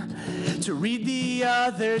talking to read the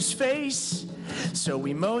other's face, so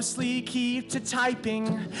we mostly keep to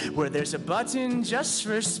typing where there's a button just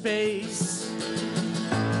for space.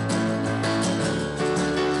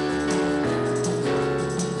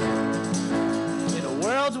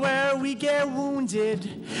 Where we get wounded,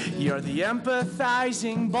 You're the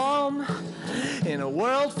empathizing balm. In a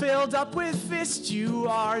world filled up with fists, you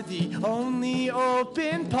are the only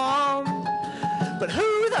open palm. But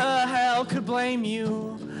who the hell could blame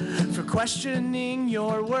you for questioning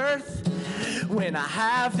your worth when I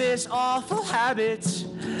have this awful habit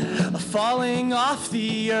of falling off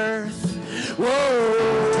the earth?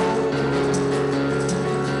 Whoa.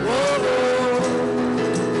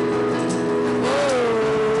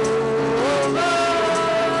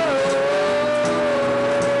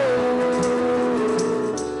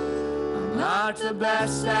 I'm not the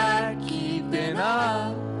best at keeping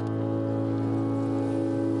up,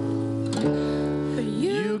 but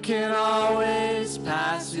you can always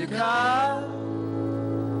pass your cup.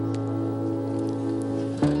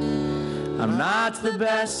 I'm not the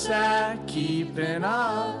best at keeping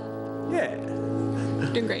up. Yeah.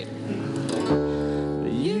 Doing great.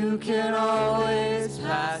 But you can always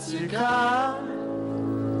pass your cup.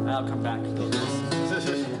 I'll come back.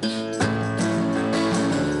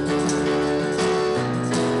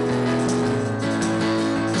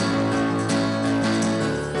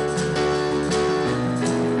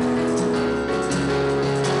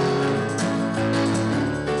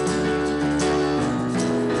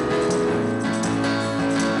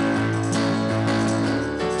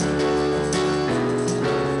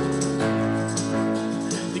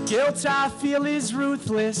 Guilt I feel is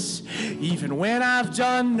ruthless, even when I've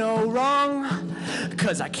done no wrong.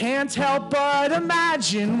 'Cause I can't help but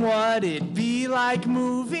imagine what it'd be like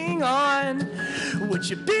moving on. Would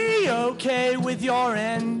you be okay with your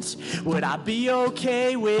end? Would I be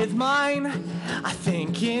okay with mine? I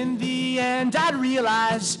think in the end I'd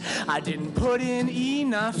realize I didn't put in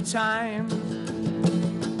enough time.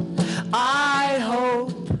 I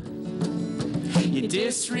hope you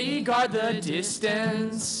disregard the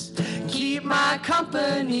distance. Keep my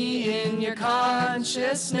company in your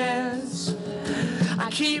consciousness. I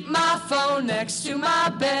keep my phone next to my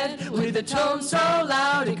bed with a tone so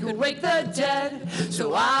loud it could wake the dead.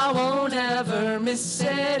 So I won't ever miss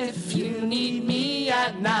it if you need me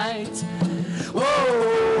at night. Whoa.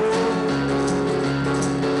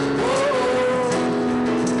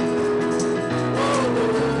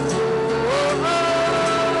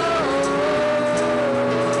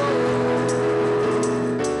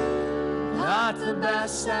 The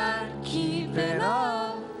best at keeping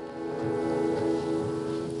up.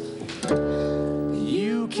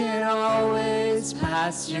 You can always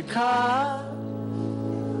pass your cup.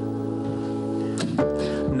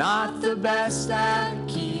 Not the best at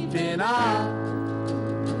keeping up,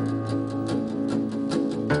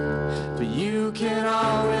 but you can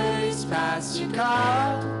always pass your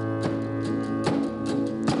cup.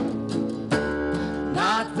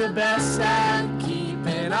 Not the best at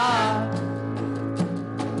keeping up.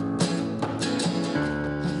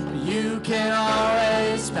 You can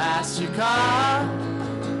always pass your cup.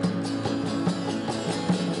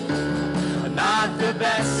 Not the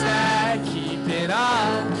best at keeping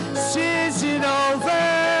up. This isn't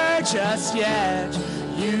over just yet.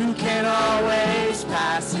 You can always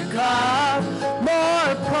pass your cup.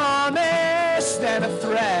 More promise than a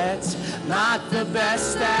threat. Not the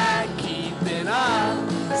best at keeping up.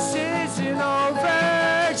 This isn't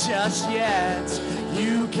over just yet.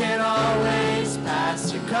 You can always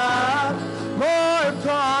pass your cup. More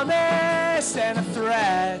promise than a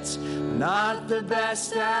threat. Not the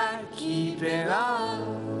best at keeping up.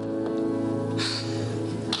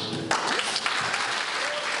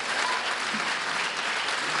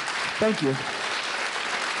 Thank you.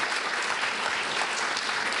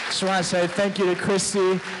 Just want to say thank you to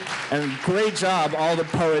Christie, and great job, all the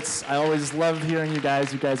poets. I always love hearing you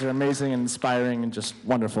guys. You guys are amazing and inspiring and just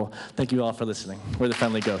wonderful. Thank you all for listening. We're the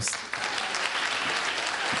Friendly Ghosts.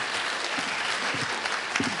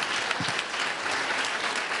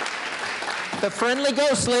 The Friendly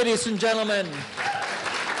Ghosts, ladies and gentlemen.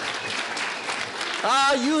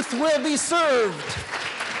 Our youth will be served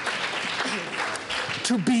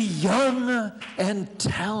to be young and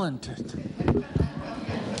talented.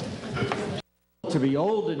 To be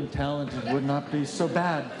old and talented would not be so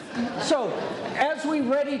bad. So, as we're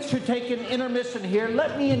ready to take an intermission here,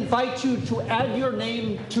 let me invite you to add your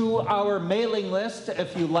name to our mailing list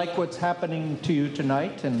if you like what's happening to you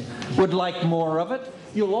tonight and would like more of it.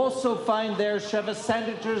 You'll also find there Chivas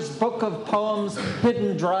Sandage's book of poems,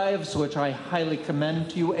 Hidden Drives, which I highly commend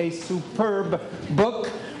to you, a superb book.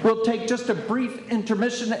 We'll take just a brief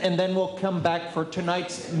intermission and then we'll come back for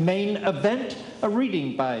tonight's main event, a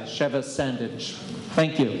reading by Chivas Sandage.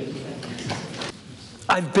 Thank you.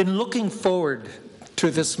 I've been looking forward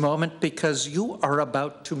to this moment because you are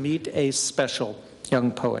about to meet a special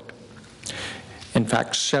young poet. In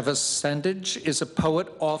fact, Chivas Sandage is a poet,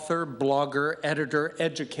 author, blogger, editor,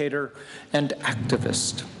 educator, and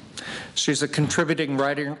activist. She's a contributing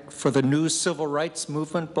writer for the New Civil Rights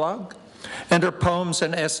Movement blog, and her poems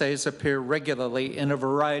and essays appear regularly in a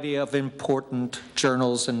variety of important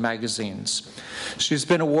journals and magazines. She's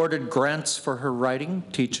been awarded grants for her writing,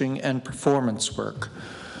 teaching, and performance work.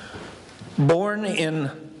 Born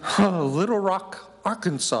in Little Rock,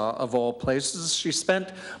 Arkansas, of all places, she spent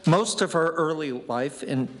most of her early life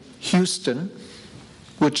in Houston,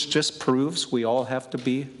 which just proves we all have to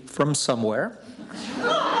be from somewhere.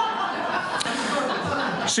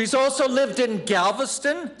 She's also lived in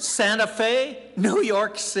Galveston, Santa Fe, New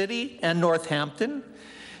York City, and Northampton.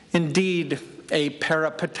 Indeed, a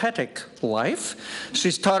peripatetic life.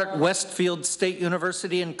 She's taught at Westfield State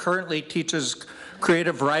University and currently teaches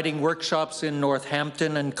creative writing workshops in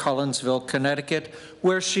Northampton and Collinsville, Connecticut,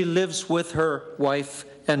 where she lives with her wife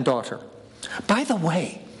and daughter. By the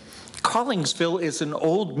way, Collinsville is an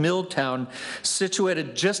old mill town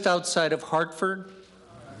situated just outside of Hartford,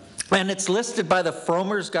 and it's listed by the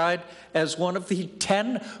Frommer's Guide as one of the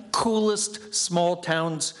 10 coolest small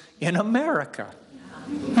towns in America.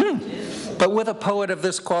 But with a poet of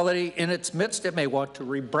this quality in its midst, it may want to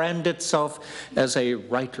rebrand itself as a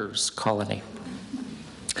writer's colony.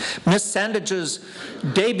 Miss Sandage's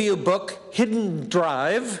debut book, Hidden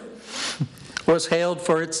Drive, was hailed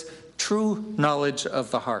for its true knowledge of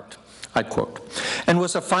the heart, I quote, and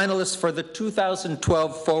was a finalist for the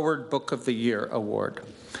 2012 Forward Book of the Year award.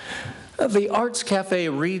 The Arts Cafe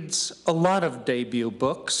reads a lot of debut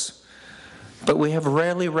books, but we have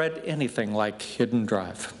rarely read anything like Hidden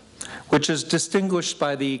Drive, which is distinguished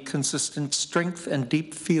by the consistent strength and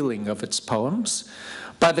deep feeling of its poems,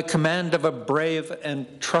 by the command of a brave and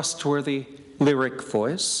trustworthy lyric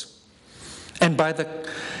voice, and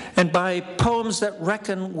by poems that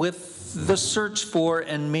reckon with the search for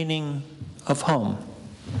and meaning of home,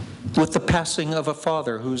 with the passing of a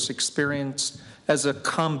father whose experience as a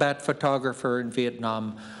combat photographer in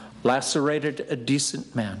Vietnam lacerated a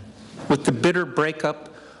decent man, with the bitter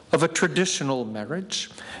breakup of a traditional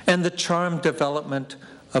marriage and the charmed development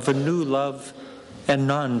of a new love and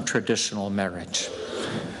non-traditional marriage.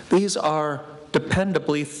 These are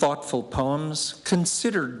dependably thoughtful poems,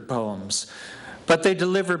 considered poems, but they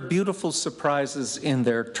deliver beautiful surprises in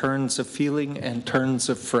their turns of feeling and turns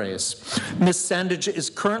of phrase. Miss Sandage is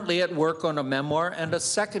currently at work on a memoir and a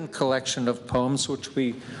second collection of poems, which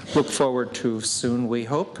we look forward to soon, we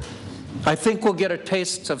hope. I think we'll get a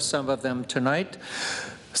taste of some of them tonight.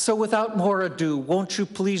 So without more ado, won't you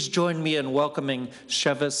please join me in welcoming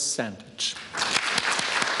Chivas Sandage.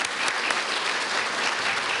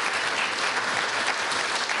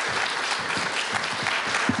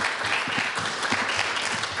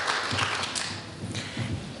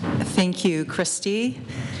 Thank you, Christie.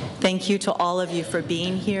 Thank you to all of you for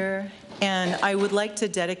being here. And I would like to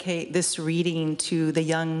dedicate this reading to the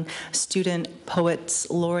young student poets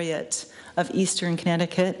laureate of Eastern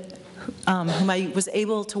Connecticut, whom I was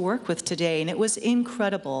able to work with today. And it was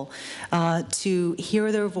incredible to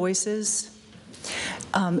hear their voices.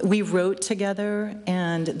 We wrote together,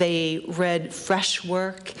 and they read fresh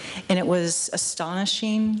work, and it was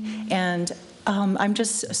astonishing. And I'm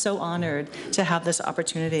just so honored to have this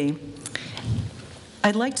opportunity.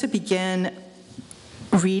 I'd like to begin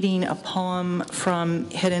reading a poem from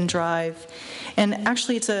Hidden Drive. And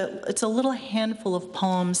actually, it's a little handful of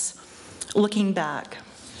poems looking back.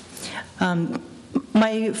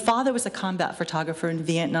 My father was a combat photographer in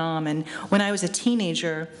Vietnam, and when I was a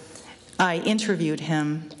teenager, I interviewed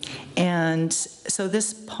him. And so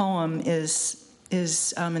this poem is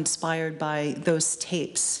inspired by those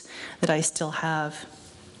tapes that I still have.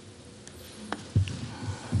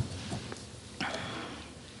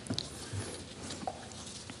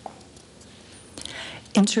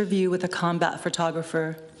 Interview with a combat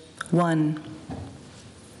photographer, 1.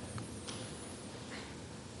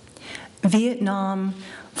 Vietnam,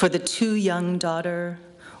 for the too young daughter,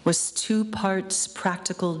 was 2 parts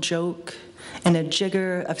practical joke and a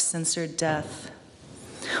jigger of censored death.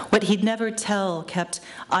 What he'd never tell kept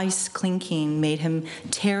ice clinking, made him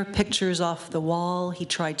tear pictures off the wall he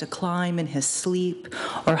tried to climb in his sleep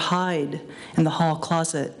or hide in the hall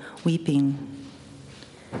closet, weeping.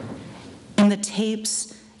 In the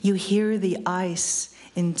tapes, you hear the ice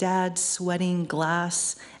in Dad's sweating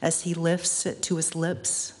glass as he lifts it to his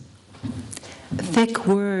lips. Thick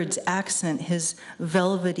words accent his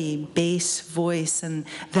velvety bass voice, and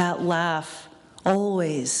that laugh,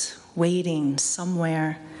 always waiting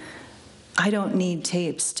somewhere. I don't need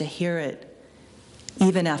tapes to hear it,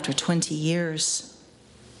 even after 20 years.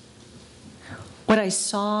 What I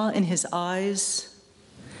saw in his eyes,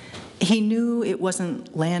 he knew it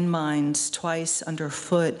wasn't landmines twice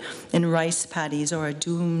underfoot in rice paddies or a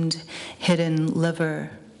doomed hidden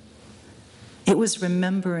liver. It was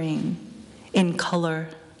remembering in color,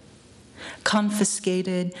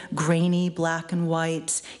 confiscated, grainy black and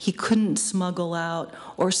whites he couldn't smuggle out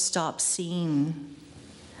or stop seeing,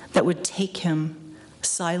 that would take him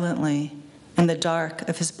silently in the dark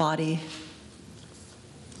of his body.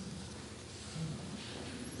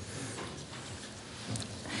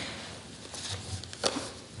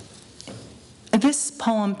 This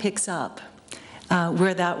poem picks up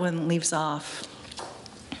where that one leaves off.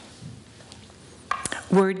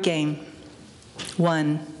 Word game,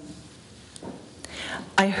 1.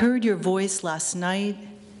 I heard your voice last night.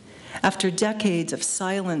 After decades of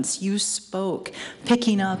silence, you spoke,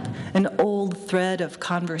 picking up an old thread of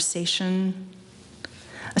conversation.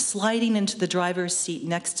 Sliding into the driver's seat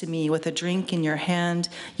next to me with a drink in your hand,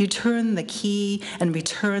 you turned the key and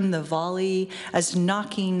returned the volley as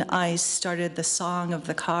knocking ice started the song of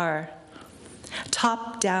the car.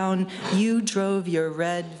 Top down, you drove your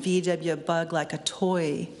red VW Bug like a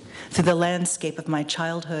toy through the landscape of my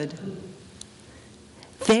childhood.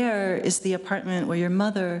 There is the apartment where your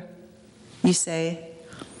mother, you say.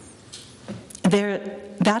 There,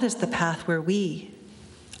 that is the path where we,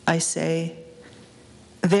 I say.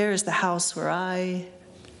 There is the house where I,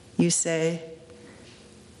 you say.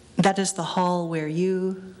 That is the hall where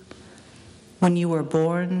you, when you were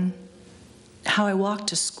born, how I walked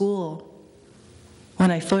to school,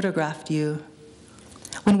 when I photographed you,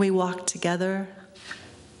 when we walked together,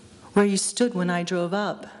 where you stood when I drove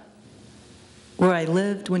up, where I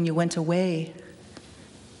lived when you went away,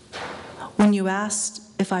 when you asked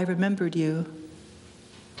if I remembered you.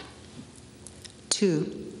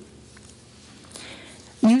 2.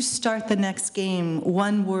 You start the next game,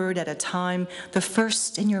 one word at a time, the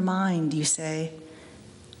first in your mind, you say.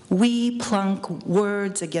 We plunk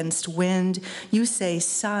words against wind. You say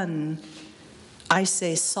sun. I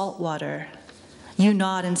say saltwater. You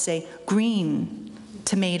nod and say green,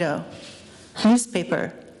 tomato,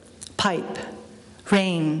 newspaper, pipe,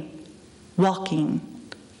 rain, walking,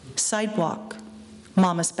 sidewalk,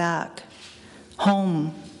 mama's back,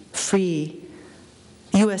 home, free,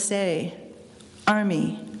 USA,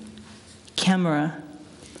 Army, camera,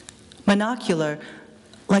 monocular,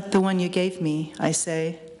 like the one you gave me, I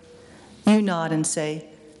say. You nod and say,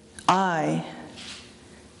 I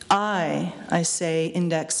say,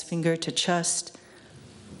 index finger to chest,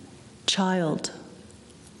 child,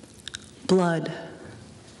 blood,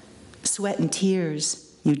 sweat and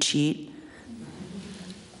tears, you cheat.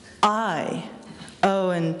 Oh,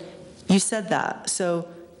 and you said that, so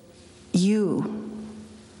you,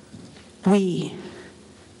 we.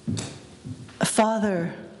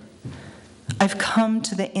 Father, I've come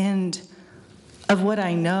to the end of what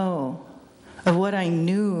I know, of what I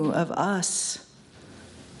knew of us,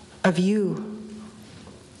 of you.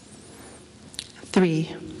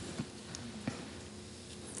 3.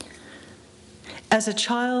 As a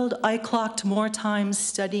child, I clocked more times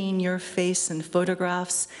studying your face in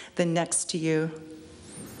photographs than next to you.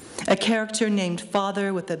 A character named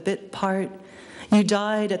Father with a bit part. You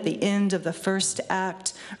died at the end of the first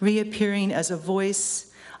act, reappearing as a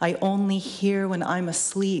voice I only hear when I'm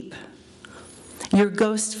asleep. Your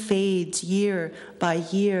ghost fades year by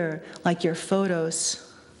year like your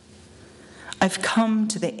photos. I've come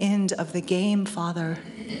to the end of the game, Father.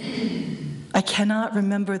 I cannot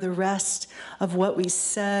remember the rest of what we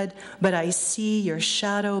said, but I see your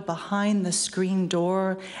shadow behind the screen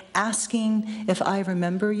door, asking if I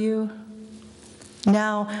remember you.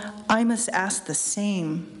 Now, I must ask the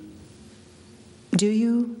same. Do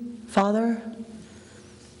you, Father?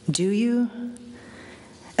 Do you?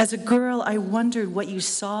 As a girl, I wondered what you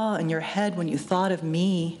saw in your head when you thought of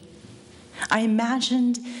me. I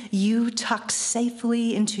imagined you tucked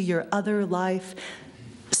safely into your other life,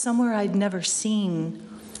 somewhere I'd never seen,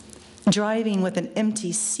 driving with an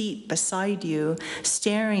empty seat beside you,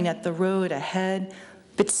 staring at the road ahead,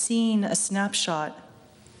 but seeing a snapshot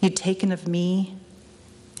you'd taken of me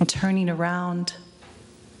and turning around,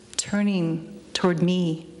 turning toward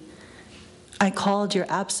me. I called your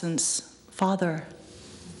absence, Father.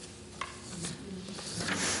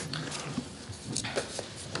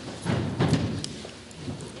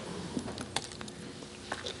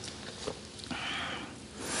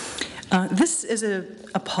 This is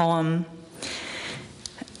a poem,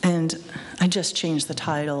 and I just changed the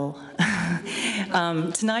title.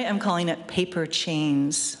 Tonight I'm calling it Paper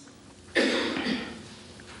Chains.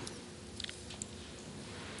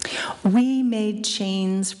 We made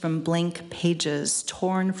chains from blank pages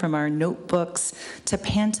torn from our notebooks to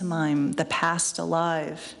pantomime the past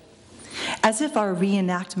alive. As if our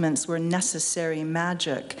reenactments were necessary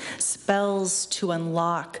magic, spells to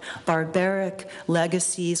unlock barbaric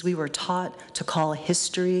legacies we were taught to call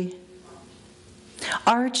history.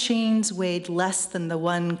 Our chains weighed less than the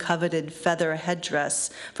one coveted feather headdress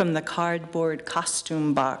from the cardboard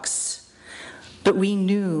costume box. But we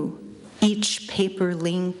knew each paper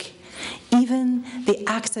link, even the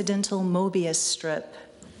accidental Mobius strip,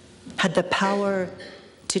 had the power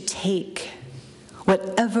to take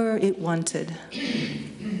whatever it wanted.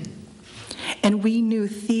 And we knew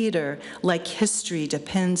theater, like history,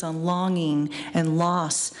 depends on longing and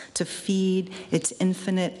loss to feed its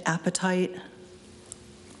infinite appetite.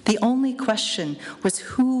 The only question was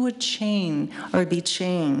who would chain or be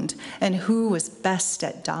chained, and who was best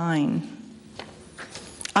at dying.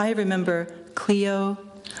 I remember Cleo,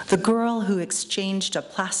 the girl who exchanged a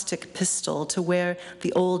plastic pistol to wear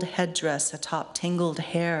the old headdress atop tangled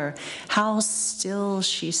hair. How still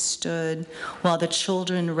she stood while the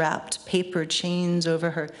children wrapped paper chains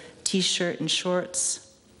over her t-shirt and shorts.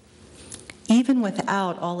 Even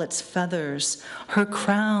without all its feathers, her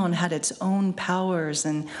crown had its own powers,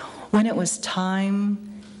 and when it was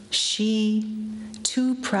time, she,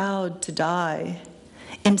 too proud to die,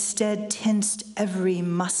 instead tensed every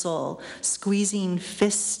muscle, squeezing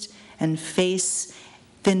fist and face,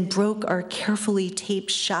 then broke our carefully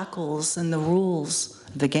taped shackles and the rules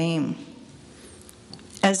of the game.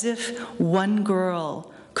 As if one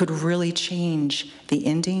girl could really change the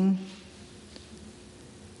ending.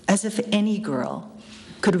 As if any girl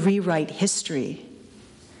could rewrite history.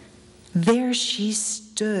 There she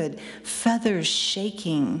stood, feathers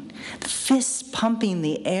shaking, fists pumping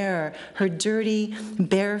the air, her dirty,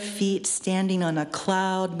 bare feet standing on a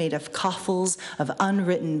cloud made of coffles of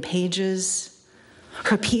unwritten pages,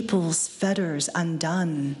 her people's fetters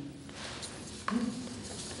undone.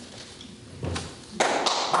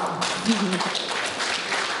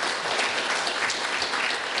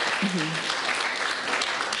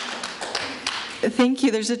 Thank you.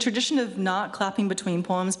 There's a tradition of not clapping between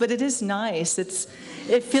poems, but it is nice.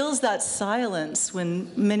 It fills that silence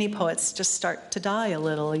when many poets just start to die a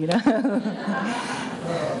little, you know?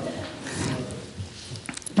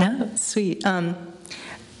 No, sweet.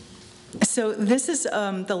 So this is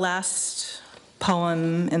the last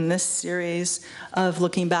poem in this series of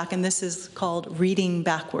Looking Back, and this is called Reading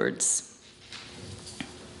Backwards.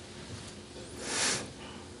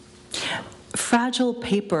 Fragile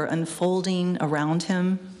paper unfolding around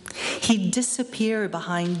him, he'd disappear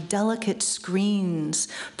behind delicate screens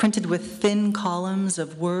printed with thin columns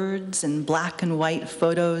of words and black and white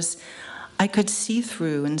photos I could see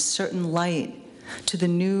through in certain light to the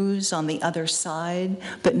news on the other side,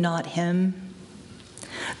 but not him.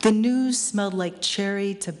 The news smelled like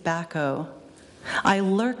cherry tobacco. I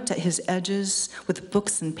lurked at his edges with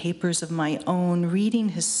books and papers of my own, reading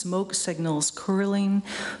his smoke signals curling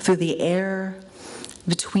through the air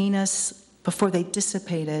between us before they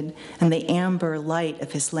dissipated in the amber light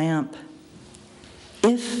of his lamp.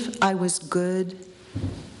 If I was good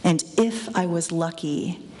and if I was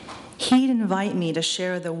lucky, he'd invite me to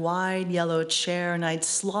share the wide yellow chair, and I'd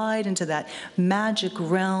slide into that magic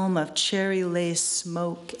realm of cherry lace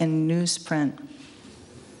smoke and newsprint.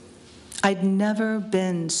 I'd never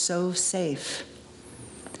been so safe.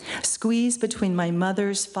 Squeezed between my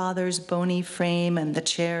mother's father's bony frame and the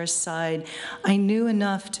chair's side, I knew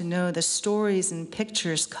enough to know the stories and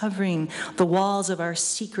pictures covering the walls of our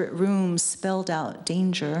secret rooms spelled out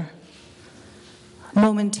danger.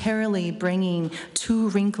 Momentarily bringing two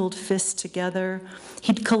wrinkled fists together,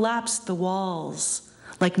 he'd collapse the walls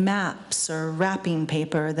like maps or wrapping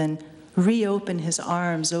paper, then reopen his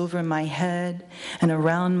arms over my head and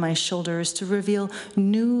around my shoulders to reveal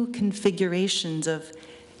new configurations of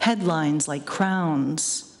headlines like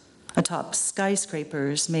crowns atop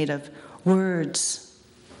skyscrapers made of words,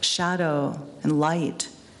 shadow, and light.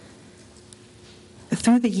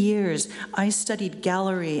 Through the years, I studied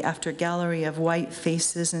gallery after gallery of white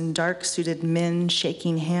faces and dark-suited men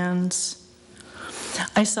shaking hands.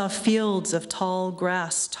 I saw fields of tall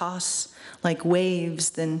grass toss like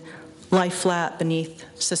waves, then lie flat beneath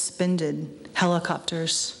suspended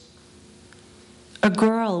helicopters. A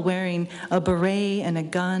girl wearing a beret and a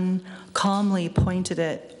gun calmly pointed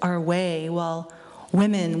it our way, while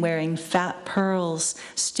women wearing fat pearls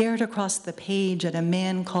stared across the page at a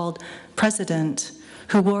man called President,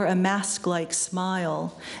 who wore a mask-like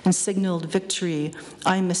smile and signaled victory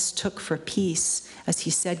I mistook for peace as he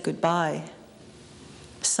said goodbye.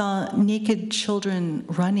 Saw naked children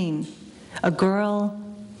running, a girl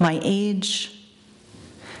my age.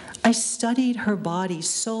 I studied her body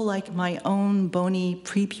so like my own bony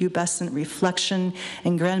prepubescent reflection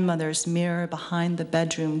in grandmother's mirror behind the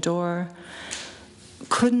bedroom door.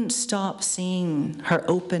 Couldn't stop seeing her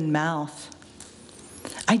open mouth.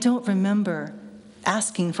 I don't remember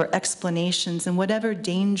asking for explanations and whatever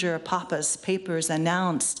danger Papa's papers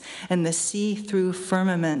announced and the see-through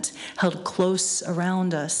firmament held close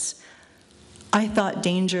around us. I thought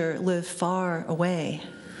danger lived far away.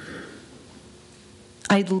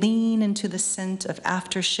 I'd lean into the scent of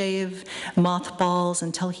aftershave, mothballs,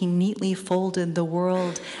 until he neatly folded the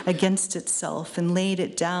world against itself and laid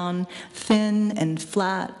it down thin and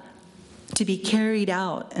flat to be carried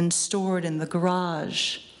out and stored in the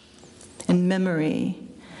garage, in memory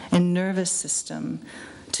and nervous system,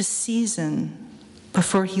 to season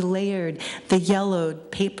before he layered the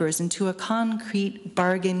yellowed papers into a concrete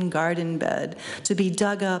bargain garden bed to be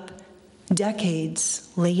dug up decades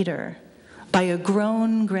later by a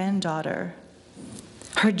grown granddaughter,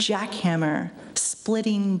 her jackhammer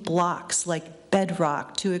splitting blocks like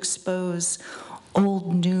bedrock to expose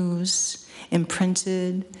old news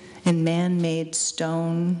imprinted in man-made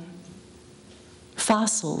stone,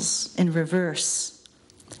 fossils in reverse,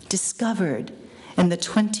 discovered in the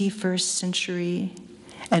 21st century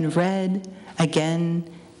and read again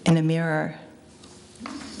in a mirror.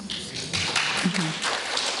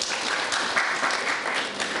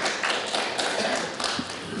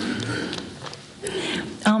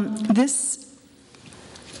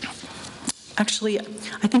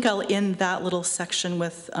 I think I'll end that little section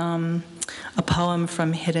with a poem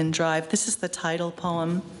from Hidden Drive. This is the title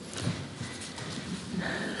poem.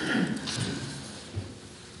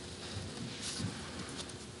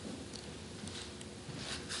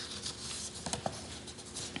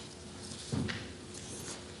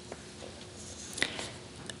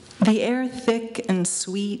 The air thick and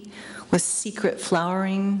sweet with secret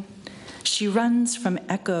flowering, she runs from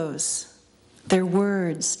echoes, their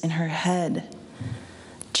words in her head.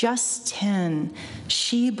 Just 10,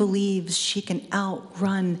 she believes she can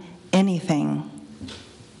outrun anything.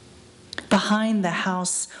 Behind the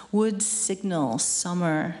house, woods signal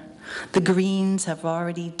summer. The greens have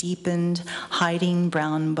already deepened, hiding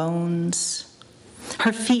brown bones.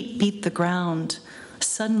 Her feet beat the ground,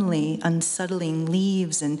 suddenly unsettling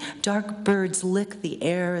leaves, and dark birds lick the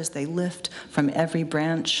air as they lift from every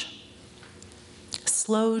branch.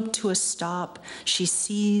 Slowed to a stop, she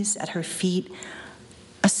sees at her feet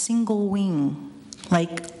a single wing,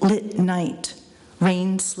 like lit night,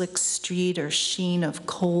 rain-slick street or sheen of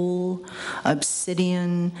coal,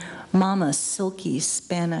 obsidian, mama's silky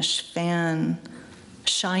Spanish fan,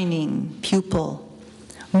 shining pupil,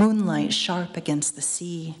 moonlight sharp against the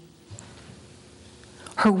sea.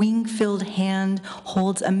 Her wing-filled hand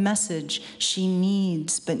holds a message she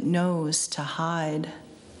needs but knows to hide.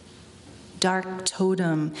 Dark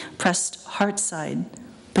totem pressed heartside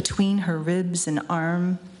between her ribs and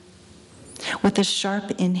arm. With a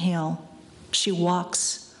sharp inhale, she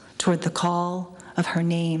walks toward the call of her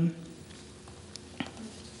name.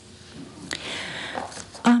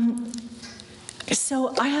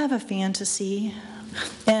 So I have a fantasy,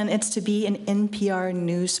 and it's to be an NPR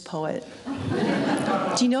news poet.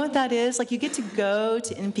 Do you know what that is? Like, you get to go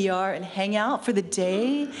to NPR and hang out for the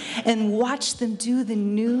day and watch them do the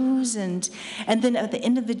news, and then at the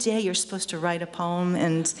end of the day, you're supposed to write a poem,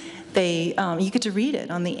 and you get to read it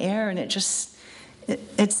on the air, and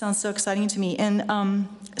it sounds so exciting to me. And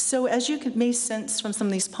so as you may sense from some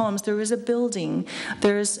of these poems, there is a building,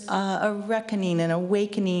 there's a reckoning, an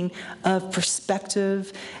awakening of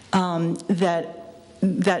perspective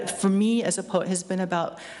that for me as a poet has been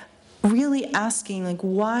about really asking, like,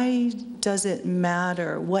 why does it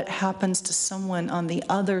matter what happens to someone on the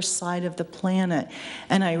other side of the planet?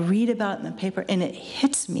 And I read about it in the paper, and it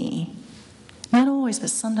hits me. Not always, but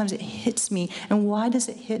sometimes it hits me. And why does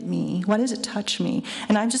it hit me? Why does it touch me?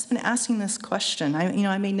 And I've just been asking this question.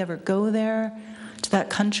 I may never go there to that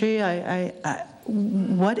country.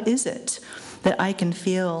 What is it that I can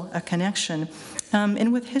feel a connection?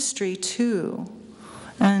 And with history, too.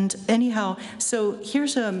 And anyhow, so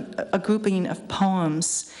here's a grouping of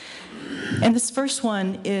poems. And this first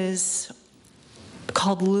one is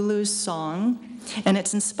called Lulu's Song, and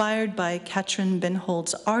it's inspired by Katrin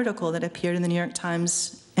Benhold's article that appeared in the New York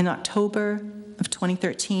Times in October of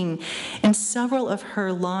 2013. And several of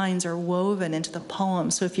her lines are woven into the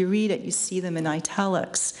poem. So if you read it, you see them in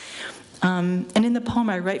italics. And in the poem,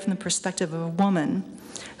 I write from the perspective of a woman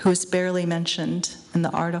who is barely mentioned in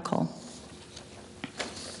the article.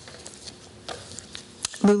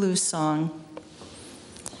 Lulu's Song.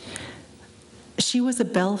 She was a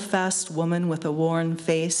Belfast woman with a worn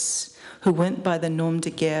face who went by the nom de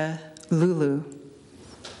guerre Lulu.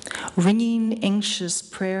 Wringing anxious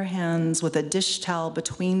prayer hands with a dish towel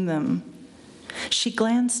between them, she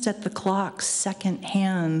glanced at the clock's second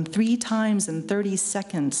hand 3 times in 30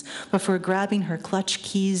 seconds before grabbing her clutch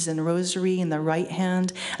keys and rosary in the right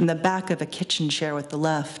hand and the back of a kitchen chair with the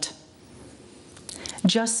left.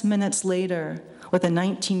 Just minutes later, with a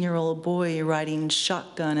 19-year-old boy riding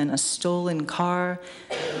shotgun in a stolen car,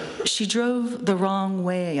 she drove the wrong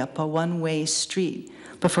way up a one-way street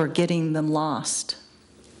before getting them lost.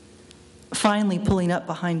 Finally pulling up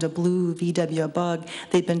behind a blue VW Bug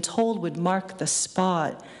they'd been told would mark the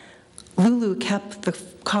spot, Lulu kept the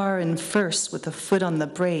car in first with a foot on the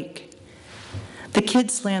brake. The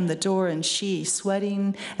kid slammed the door and she,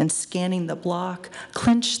 sweating and scanning the block,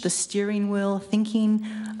 clenched the steering wheel, thinking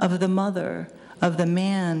of the mother of the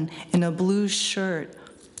man in a blue shirt,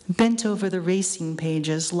 bent over the racing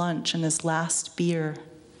pages, lunch, and his last beer.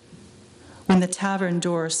 When the tavern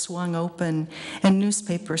door swung open and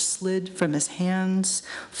newspaper slid from his hands,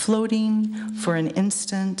 floating for an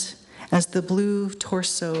instant as the blue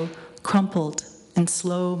torso crumpled in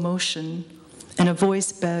slow motion, and a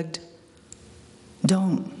voice begged,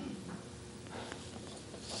 "Don't."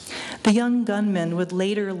 The young gunman would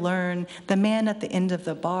later learn the man at the end of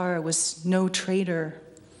the bar was no traitor.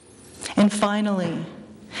 And finally,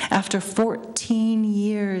 after 14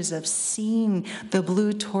 years of seeing the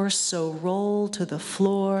blue torso roll to the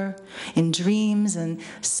floor in dreams and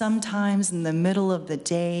sometimes in the middle of the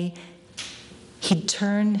day, he'd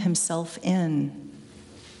turn himself in.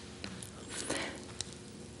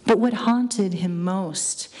 But what haunted him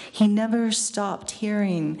most, he never stopped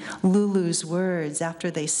hearing Lulu's words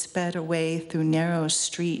after they sped away through narrow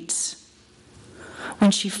streets.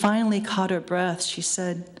 When she finally caught her breath, she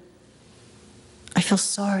said, "I feel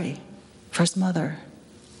sorry for his mother."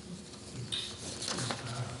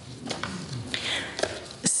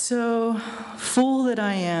 So, fool that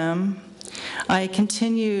I am, I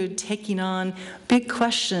continued taking on big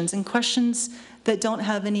questions, and questions that don't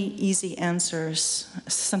have any easy answers.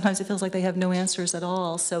 Sometimes it feels like they have no answers at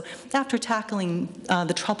all. So after tackling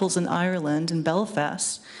the troubles in Ireland and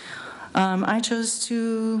Belfast, I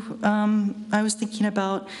was thinking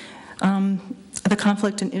about the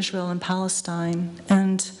conflict in Israel and Palestine,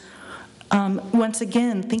 and once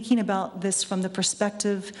again, thinking about this from the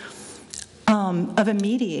perspective of a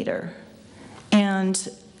mediator, and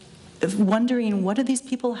wondering, what do these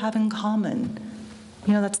people have in common?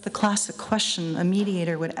 You know, that's the classic question a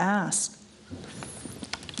mediator would ask.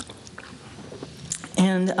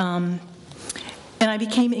 And I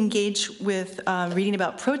became engaged with reading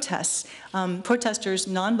about protests. Protesters,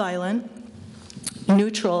 nonviolent,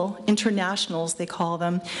 neutral, internationals, they call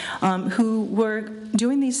them, who were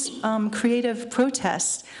doing these creative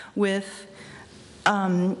protests with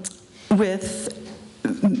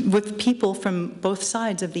people from both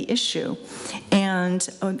sides of the issue. And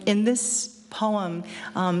in this poem,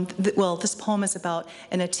 this poem is about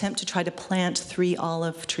an attempt to try to plant 3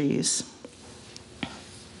 olive trees.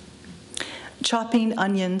 Chopping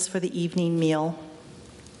onions for the evening meal.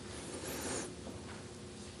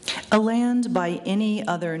 A land by any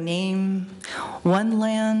other name, one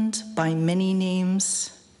land by many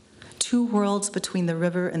names, 2 worlds between the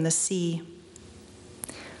river and the sea.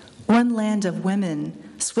 One land of women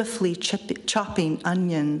swiftly chopping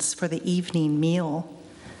onions for the evening meal.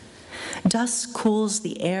 Dusk cools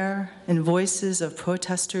the air, and voices of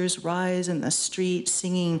protesters rise in the street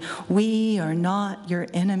singing, "We are not your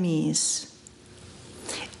enemies."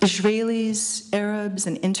 Israelis, Arabs,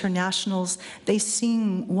 and internationals, they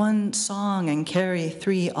sing one song and carry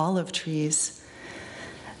 3 olive trees.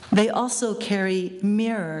 They also carry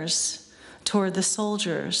mirrors toward the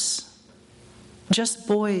soldiers, just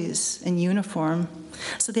boys in uniform,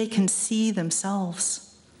 so they can see themselves.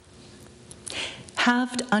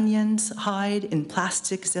 Halved onions hide in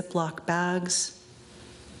plastic Ziploc bags.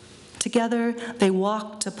 Together, they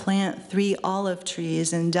walk to plant 3 olive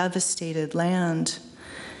trees in devastated land.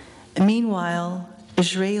 Meanwhile,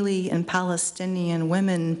 Israeli and Palestinian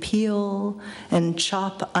women peel and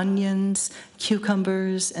chop onions,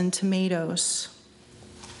 cucumbers, and tomatoes.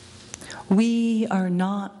 "We are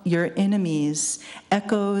not your enemies,"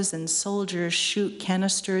 echoes, and soldiers shoot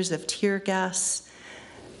canisters of tear gas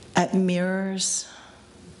at mirrors.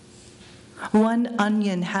 One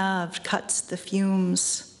onion halved cuts the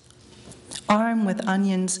fumes. Armed with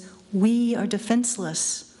onions, we are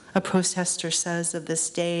defenseless, a protester says of this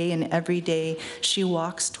day, and every day she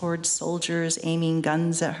walks towards soldiers aiming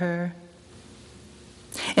guns at her.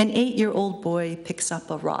 An 8-year-old boy picks up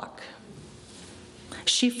a rock.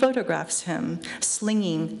 She photographs him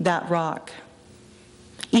slinging that rock.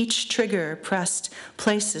 Each trigger pressed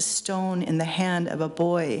places stone in the hand of a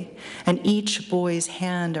boy, and each boy's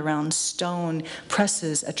hand around stone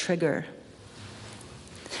presses a trigger.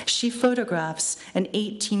 She photographs an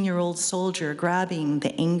 18-year-old soldier grabbing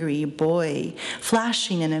the angry boy,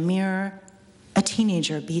 flashing in a mirror, a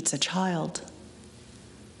teenager beats a child.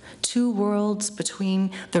 Two worlds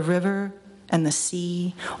between the river and the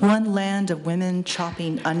sea, one land of women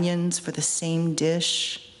chopping onions for the same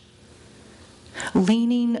dish.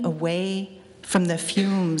 Leaning away from the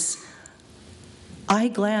fumes, I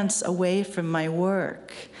glance away from my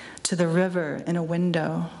work to the river in a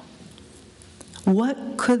window.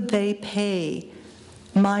 What could they pay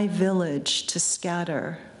my village to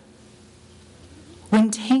scatter?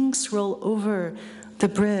 When tanks roll over the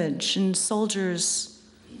bridge and soldiers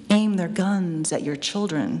aim their guns at your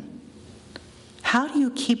children, how do you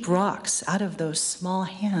keep rocks out of those small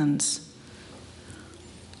hands?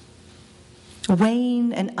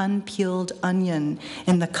 Weighing an unpeeled onion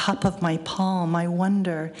in the cup of my palm, I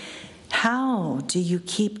wonder, how do you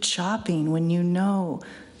keep chopping when you know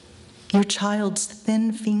your child's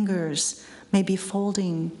thin fingers may be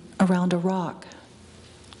folding around a rock?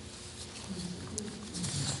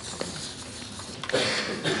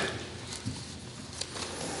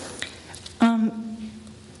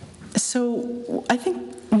 So I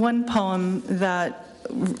think one poem that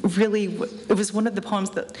really, it was one of the poems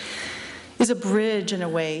that is a bridge in a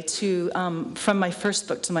way to, from my first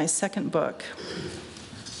book to my second book.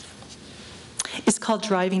 It's called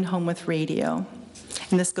Driving Home with Radio.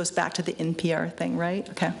 And this goes back to the NPR thing, right?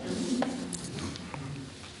 Okay.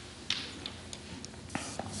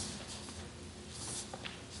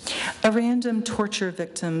 A random torture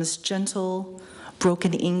victim's gentle,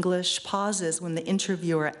 broken English pauses when the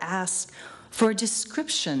interviewer asks for a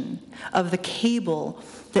description of the cable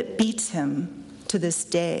that beats him to this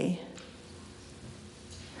day.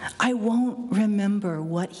 I won't remember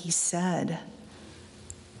what he said.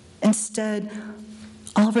 Instead,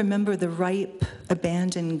 I'll remember the ripe,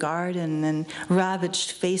 abandoned garden and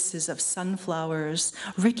ravaged faces of sunflowers,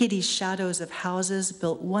 rickety shadows of houses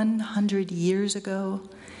built 100 years ago,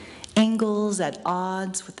 angles at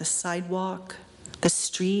odds with the sidewalk, the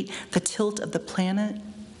street, the tilt of the planet.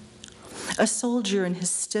 A soldier in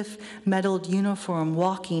his stiff metalled uniform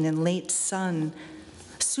walking in late sun,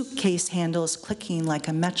 suitcase handles clicking like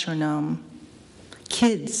a metronome.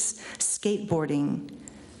 Kids skateboarding,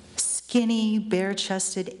 skinny,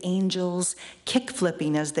 bare-chested angels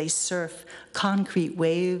kick-flipping as they surf concrete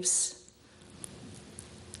waves.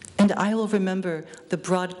 And I will remember the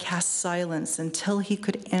broadcast silence until he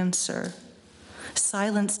could answer.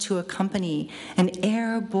 Silence to accompany an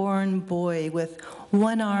airborne boy with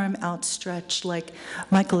one arm outstretched like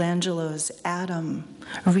Michelangelo's Adam,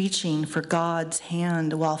 reaching for God's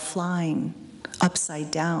hand while flying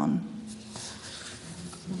upside down.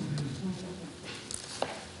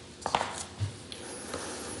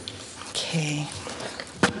 Okay.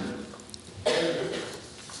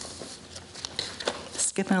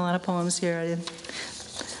 Skipping a lot of poems here.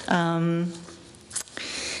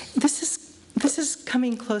 This is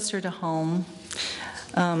coming closer to home,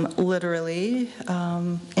 literally,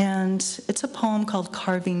 and it's a poem called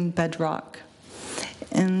Carving Bedrock.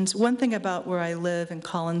 And one thing about where I live in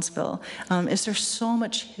Collinsville is there's so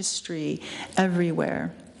much history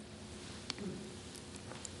everywhere.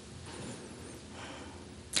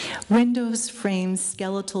 Windows frame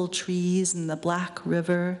skeletal trees in the Black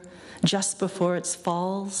River just before its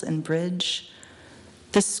falls and bridge,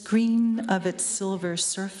 the screen of its silver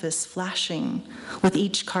surface flashing with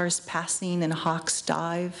each car's passing and hawk's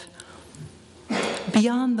dive.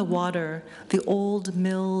 Beyond the water, the old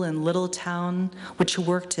mill and little town which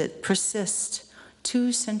worked it persist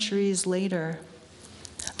 2 centuries later.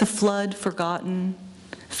 The flood forgotten,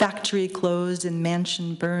 factory closed and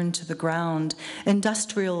mansion burned to the ground.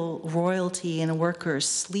 Industrial royalty and workers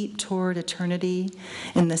sleep toward eternity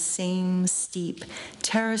in the same steep,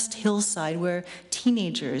 terraced hillside where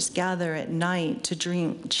teenagers gather at night to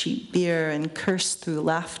drink cheap beer and curse through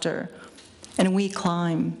laughter. And we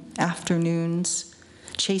climb afternoons,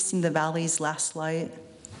 chasing the valley's last light.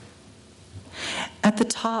 At the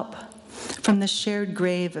top, from the shared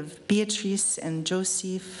grave of Beatrice and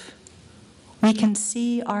Joseph, we can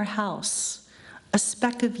see our house, a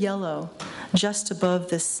speck of yellow just above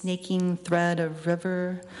the snaking thread of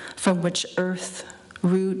river from which earth,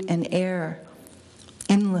 root, and air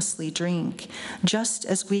endlessly drink, just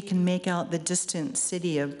as we can make out the distant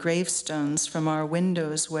city of gravestones from our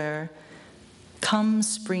windows where Come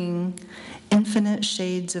spring, infinite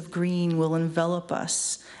shades of green will envelop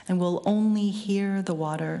us, and we'll only hear the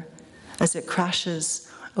water as it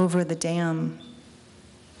crashes over the dam.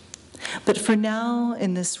 But for now,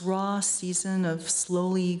 in this raw season of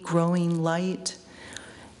slowly growing light,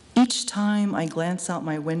 each time I glance out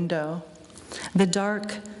my window, the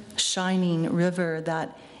dark, shining river,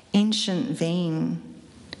 that ancient vein,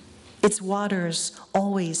 its waters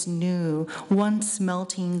always new, once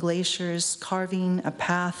melting glaciers carving a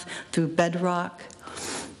path through bedrock,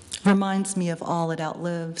 reminds me of all it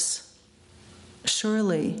outlives.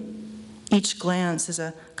 Surely, each glance is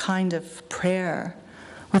a kind of prayer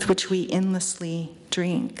with which we endlessly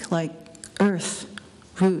drink, like earth,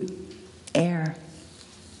 root, air.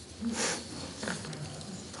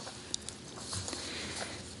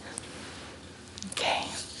 Okay.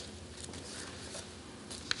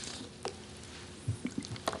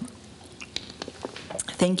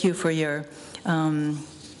 Thank you for your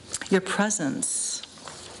presence,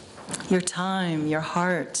 your time, your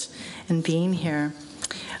heart, and being here.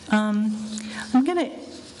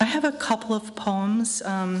 I have a couple of poems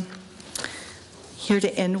here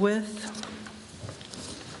to end with.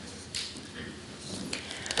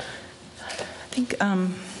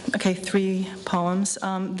 I think, 3 poems.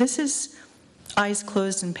 This is Eyes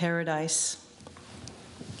Closed in Paradise.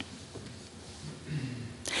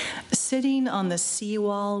 Sitting on the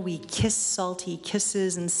seawall, we kiss salty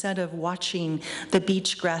kisses instead of watching the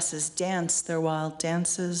beach grasses dance their wild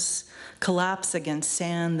dances, collapse against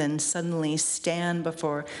sand, then suddenly stand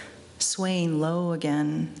before swaying low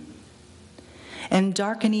again. And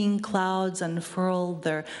darkening clouds unfurled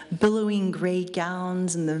their billowing gray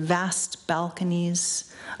gowns in the vast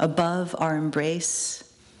balconies above our embrace.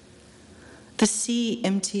 The sea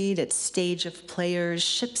emptied its stage of players,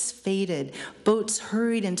 ships faded, boats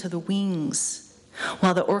hurried into the wings,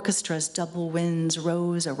 while the orchestra's double winds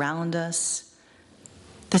rose around us.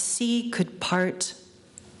 The sea could part,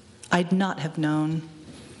 I'd not have known.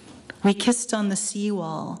 We kissed on the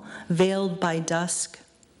seawall, veiled by dusk,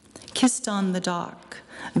 kissed on the dock,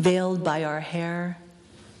 veiled by our hair,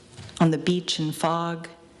 on the beach in fog.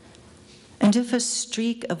 And if a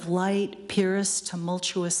streak of light pierced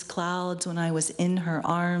tumultuous clouds when I was in her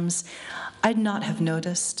arms, I'd not have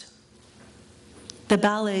noticed. The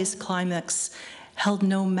ballet's climax held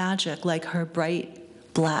no magic like her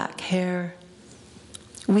bright black hair.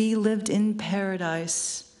 We lived in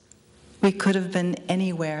paradise. We could have been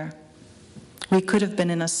anywhere. We could have been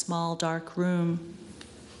in a small dark room.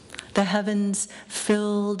 The heavens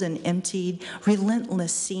filled and emptied,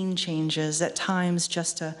 relentless scene changes, at times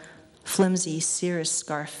just a flimsy cirrus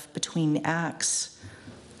scarf between acts,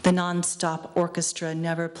 the nonstop orchestra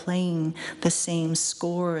never playing the same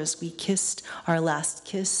score as we kissed our last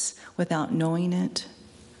kiss without knowing it.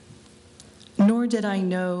 Nor did I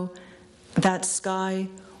know that sky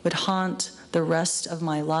would haunt the rest of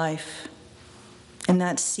my life, and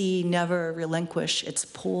that sea never relinquish its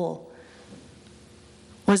pull.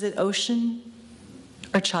 Was it ocean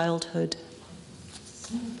or childhood?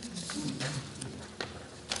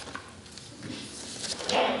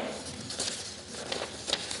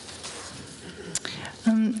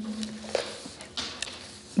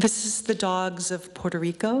 This is The Dogs of Puerto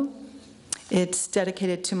Rico. It's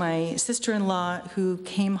dedicated to my sister-in-law who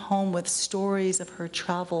came home with stories of her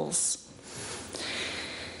travels.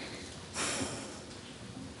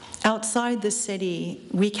 Outside the city,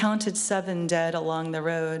 we counted 7 dead along the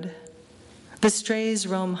road. The strays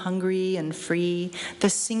roam hungry and free. The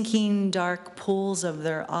sinking dark pools of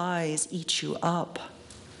their eyes eat you up.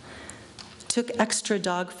 Took extra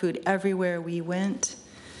dog food everywhere we went.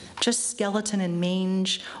 Just skeleton and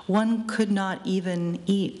mange, one could not even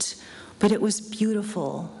eat, but it was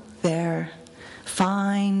beautiful there.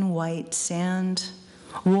 Fine white sand,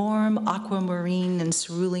 warm aquamarine and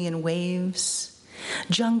cerulean waves,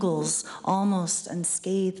 jungles almost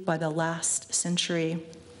unscathed by the last century.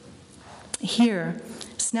 Here,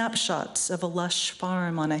 snapshots of a lush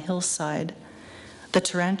farm on a hillside. The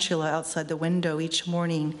tarantula outside the window each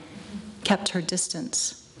morning kept her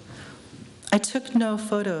distance. I took no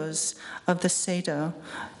photos of the Sado,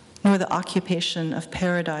 nor the occupation of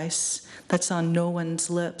paradise that's on no one's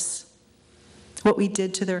lips. What we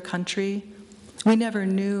did to their country, we never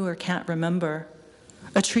knew or can't remember.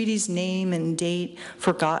 A treaty's name and date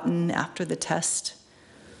forgotten after the test.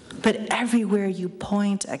 But everywhere you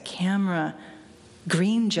point a camera,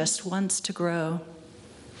 green just wants to grow.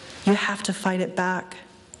 You have to fight it back.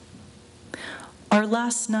 Our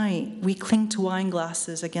last night, we clinked wine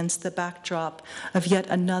glasses against the backdrop of yet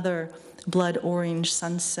another blood orange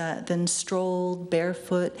sunset, then strolled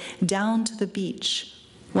barefoot down to the beach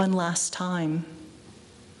one last time.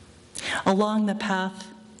 Along the path,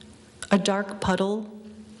 a dark puddle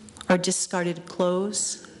or discarded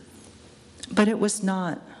clothes, but it was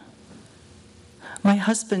not. My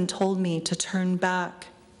husband told me to turn back,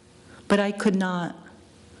 but I could not.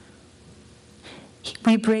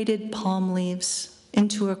 We braided palm leaves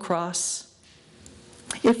into a cross.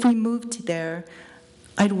 If we moved there,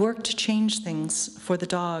 I'd work to change things for the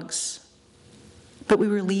dogs, but we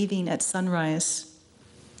were leaving at sunrise.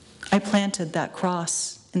 I planted that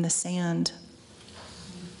cross in the sand.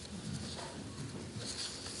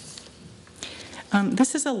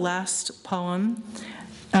 This is a last poem,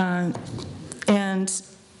 and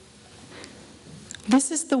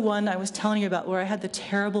this is the one I was telling you about where I had the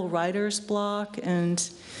terrible writer's block, and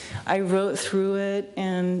I wrote through it,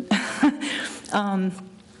 and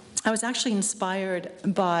I was actually inspired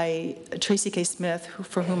by Tracy K. Smith,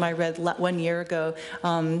 for whom I read 1 year ago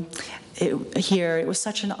here. It was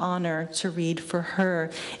such an honor to read for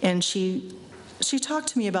her, and she talked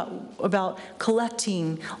to me about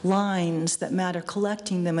collecting lines that matter,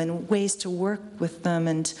 collecting them and ways to work with them,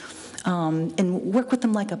 and work with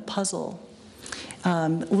them like a puzzle.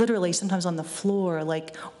 Literally, sometimes on the floor,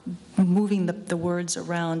 like moving the words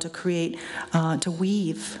around to create, to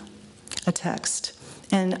weave a text.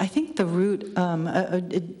 And I think the root,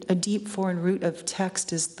 a deep foreign root of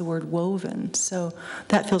text is the word woven. So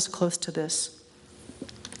that feels close to this.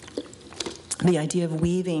 The idea of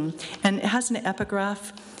weaving. And it has an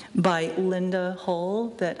epigraph by Linda Hull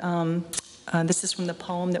that, this is from the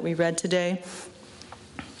poem that we read today.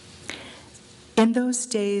 In those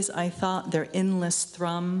days, I thought their endless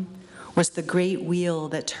thrum was the great wheel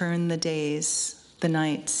that turned the days, the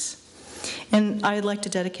nights. And I'd like to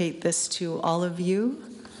dedicate this to all of you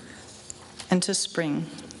and to spring.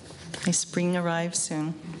 May spring arrive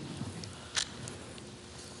soon.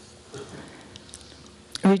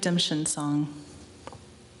 A redemption song.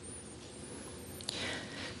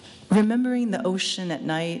 Remembering the ocean at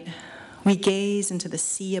night, we gaze into the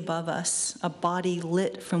sea above us, a body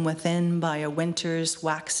lit from within by a winter's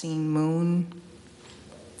waxing moon.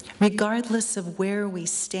 Regardless of where we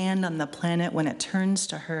stand on the planet when it turns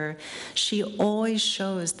to her, she always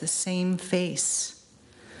shows the same face.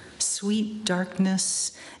 Sweet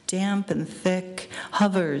darkness, damp and thick,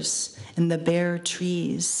 hovers in the bare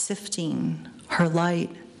trees, sifting her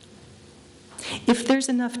light. If there's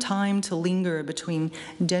enough time to linger between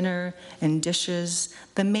dinner and dishes,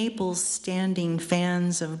 the maple's standing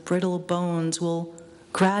fans of brittle bones will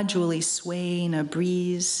gradually sway in a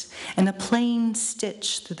breeze, and a plain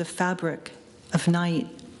stitch through the fabric of night,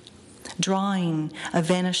 drawing a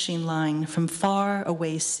vanishing line from far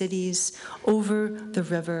away cities, over the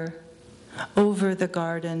river, over the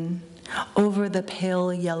garden, over the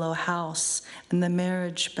pale yellow house and the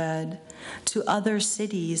marriage bed, to other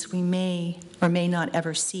cities we may or may not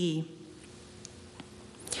ever see.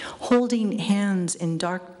 Holding hands in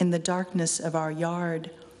the darkness of our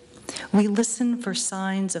yard, we listen for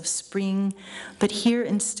signs of spring, but hear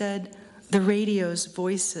instead the radio's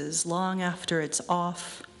voices long after it's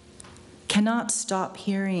off. Cannot stop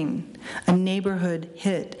hearing a neighborhood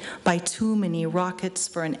hit by too many rockets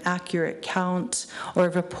for an accurate count, or a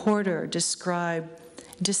reporter describe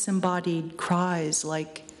disembodied cries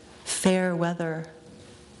like fair weather.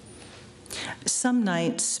 Some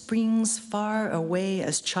nights, spring's far away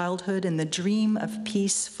as childhood, and the dream of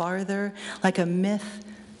peace farther, like a myth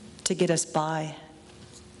to get us by.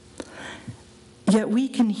 Yet we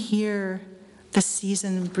can hear the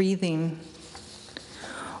season breathing.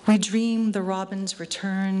 We dream the robin's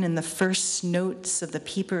return and the first notes of the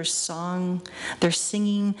peeper's song. They're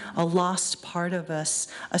singing a lost part of us,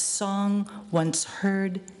 a song once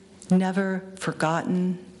heard, never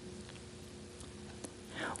forgotten.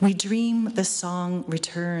 We dream the song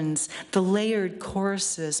returns, the layered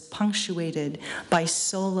choruses punctuated by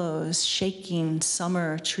solos shaking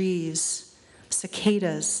summer trees,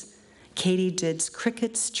 cicadas, katydids,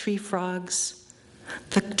 crickets, tree frogs,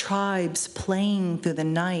 the tribes playing through the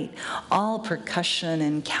night, all percussion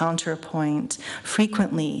and counterpoint,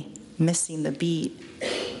 frequently missing the beat.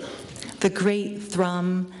 The great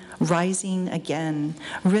thrum rising again,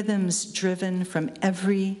 rhythms driven from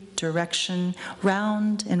every direction,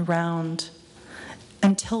 round and round,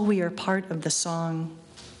 until we are part of the song,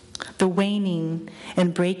 the waning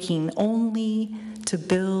and breaking only to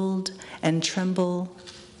build and tremble.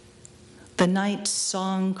 The night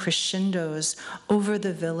song crescendos over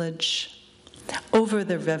the village, over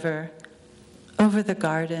the river, over the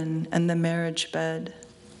garden and the marriage bed.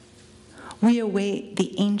 We await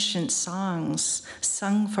the ancient songs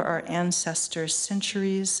sung for our ancestors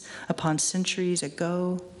centuries upon centuries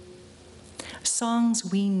ago.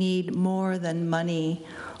 Songs we need more than money,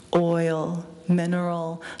 oil,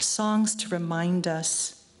 mineral, songs to remind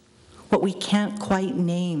us what we can't quite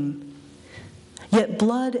name. Yet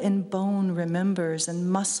blood and bone remembers,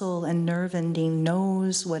 and muscle and nerve ending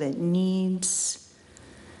knows what it needs.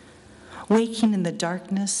 Waking in the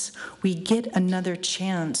darkness, we get another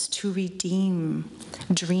chance to redeem,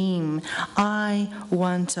 dream. I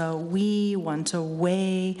want a we, want a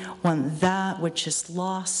way, want that which is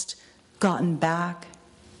lost, gotten back,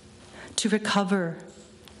 to recover,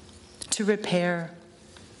 to repair.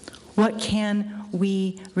 What can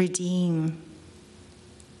we redeem?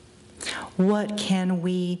 What can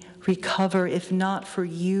we recover if not for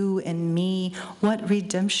you and me? What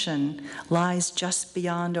redemption lies just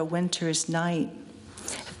beyond a winter's night?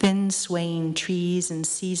 Thin swaying trees and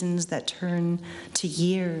seasons that turn to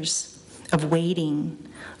years of waiting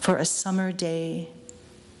for a summer day,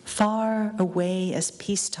 far away as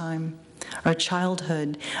peacetime or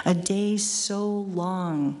childhood, a day so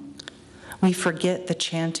long we forget the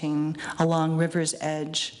chanting along river's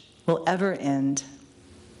edge will ever end.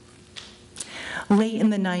 Late in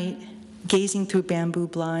the night, gazing through bamboo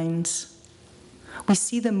blinds, we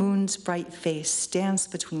see the moon's bright face dance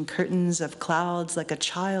between curtains of clouds like a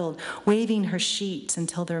child waving her sheets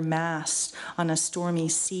until they're massed on a stormy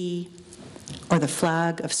sea, or the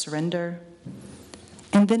flag of surrender.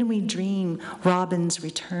 And then we dream robins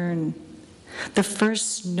return, the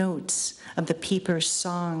first notes of the peeper's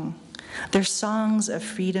song. Their songs of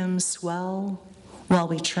freedom swell while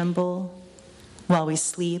we tremble, while we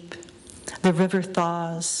sleep. The river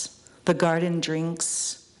thaws, the garden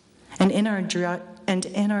drinks, and in our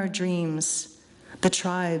dreams, the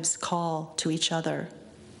tribes call to each other,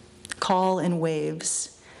 call in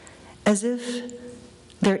waves, as if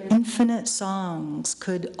their infinite songs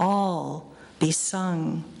could all be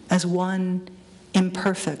sung as one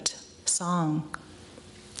imperfect song.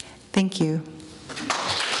 Thank you.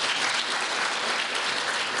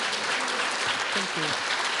 Thank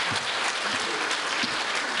you.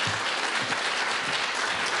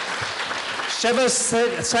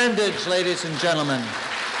 Chivas Sandage, ladies and gentlemen.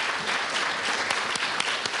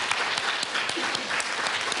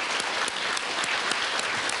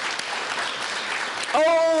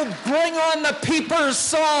 Oh, bring on the peepers'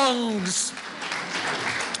 songs.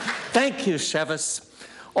 Thank you, Chivas.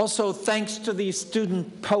 Also, thanks to the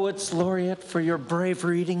student poets laureate for your brave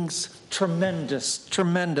readings. Tremendous,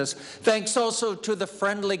 tremendous. Thanks also to the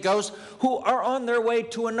Friendly Ghosts who are on their way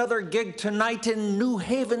to another gig tonight in New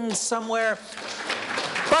Haven somewhere,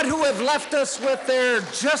 but who have left us with their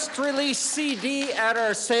just released CD at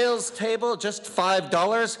our sales table, just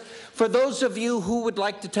 $5. For those of you who would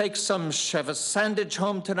like to take some Chivas Sandage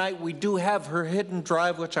home tonight, we do have her hidden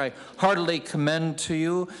drive, which I heartily commend to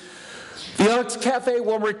you. The Arts Cafe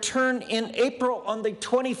will return in April on the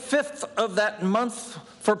 25th of that month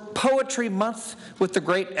for Poetry Month with the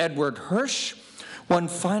great Edward Hirsch. One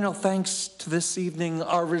final thanks to this evening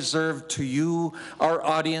are reserved to you, our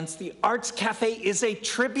audience. The Arts Cafe is a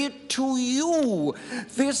tribute to you.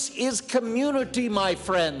 This is community, my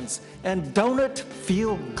friends, and don't it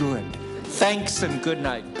feel good? Thanks and good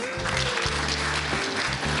night.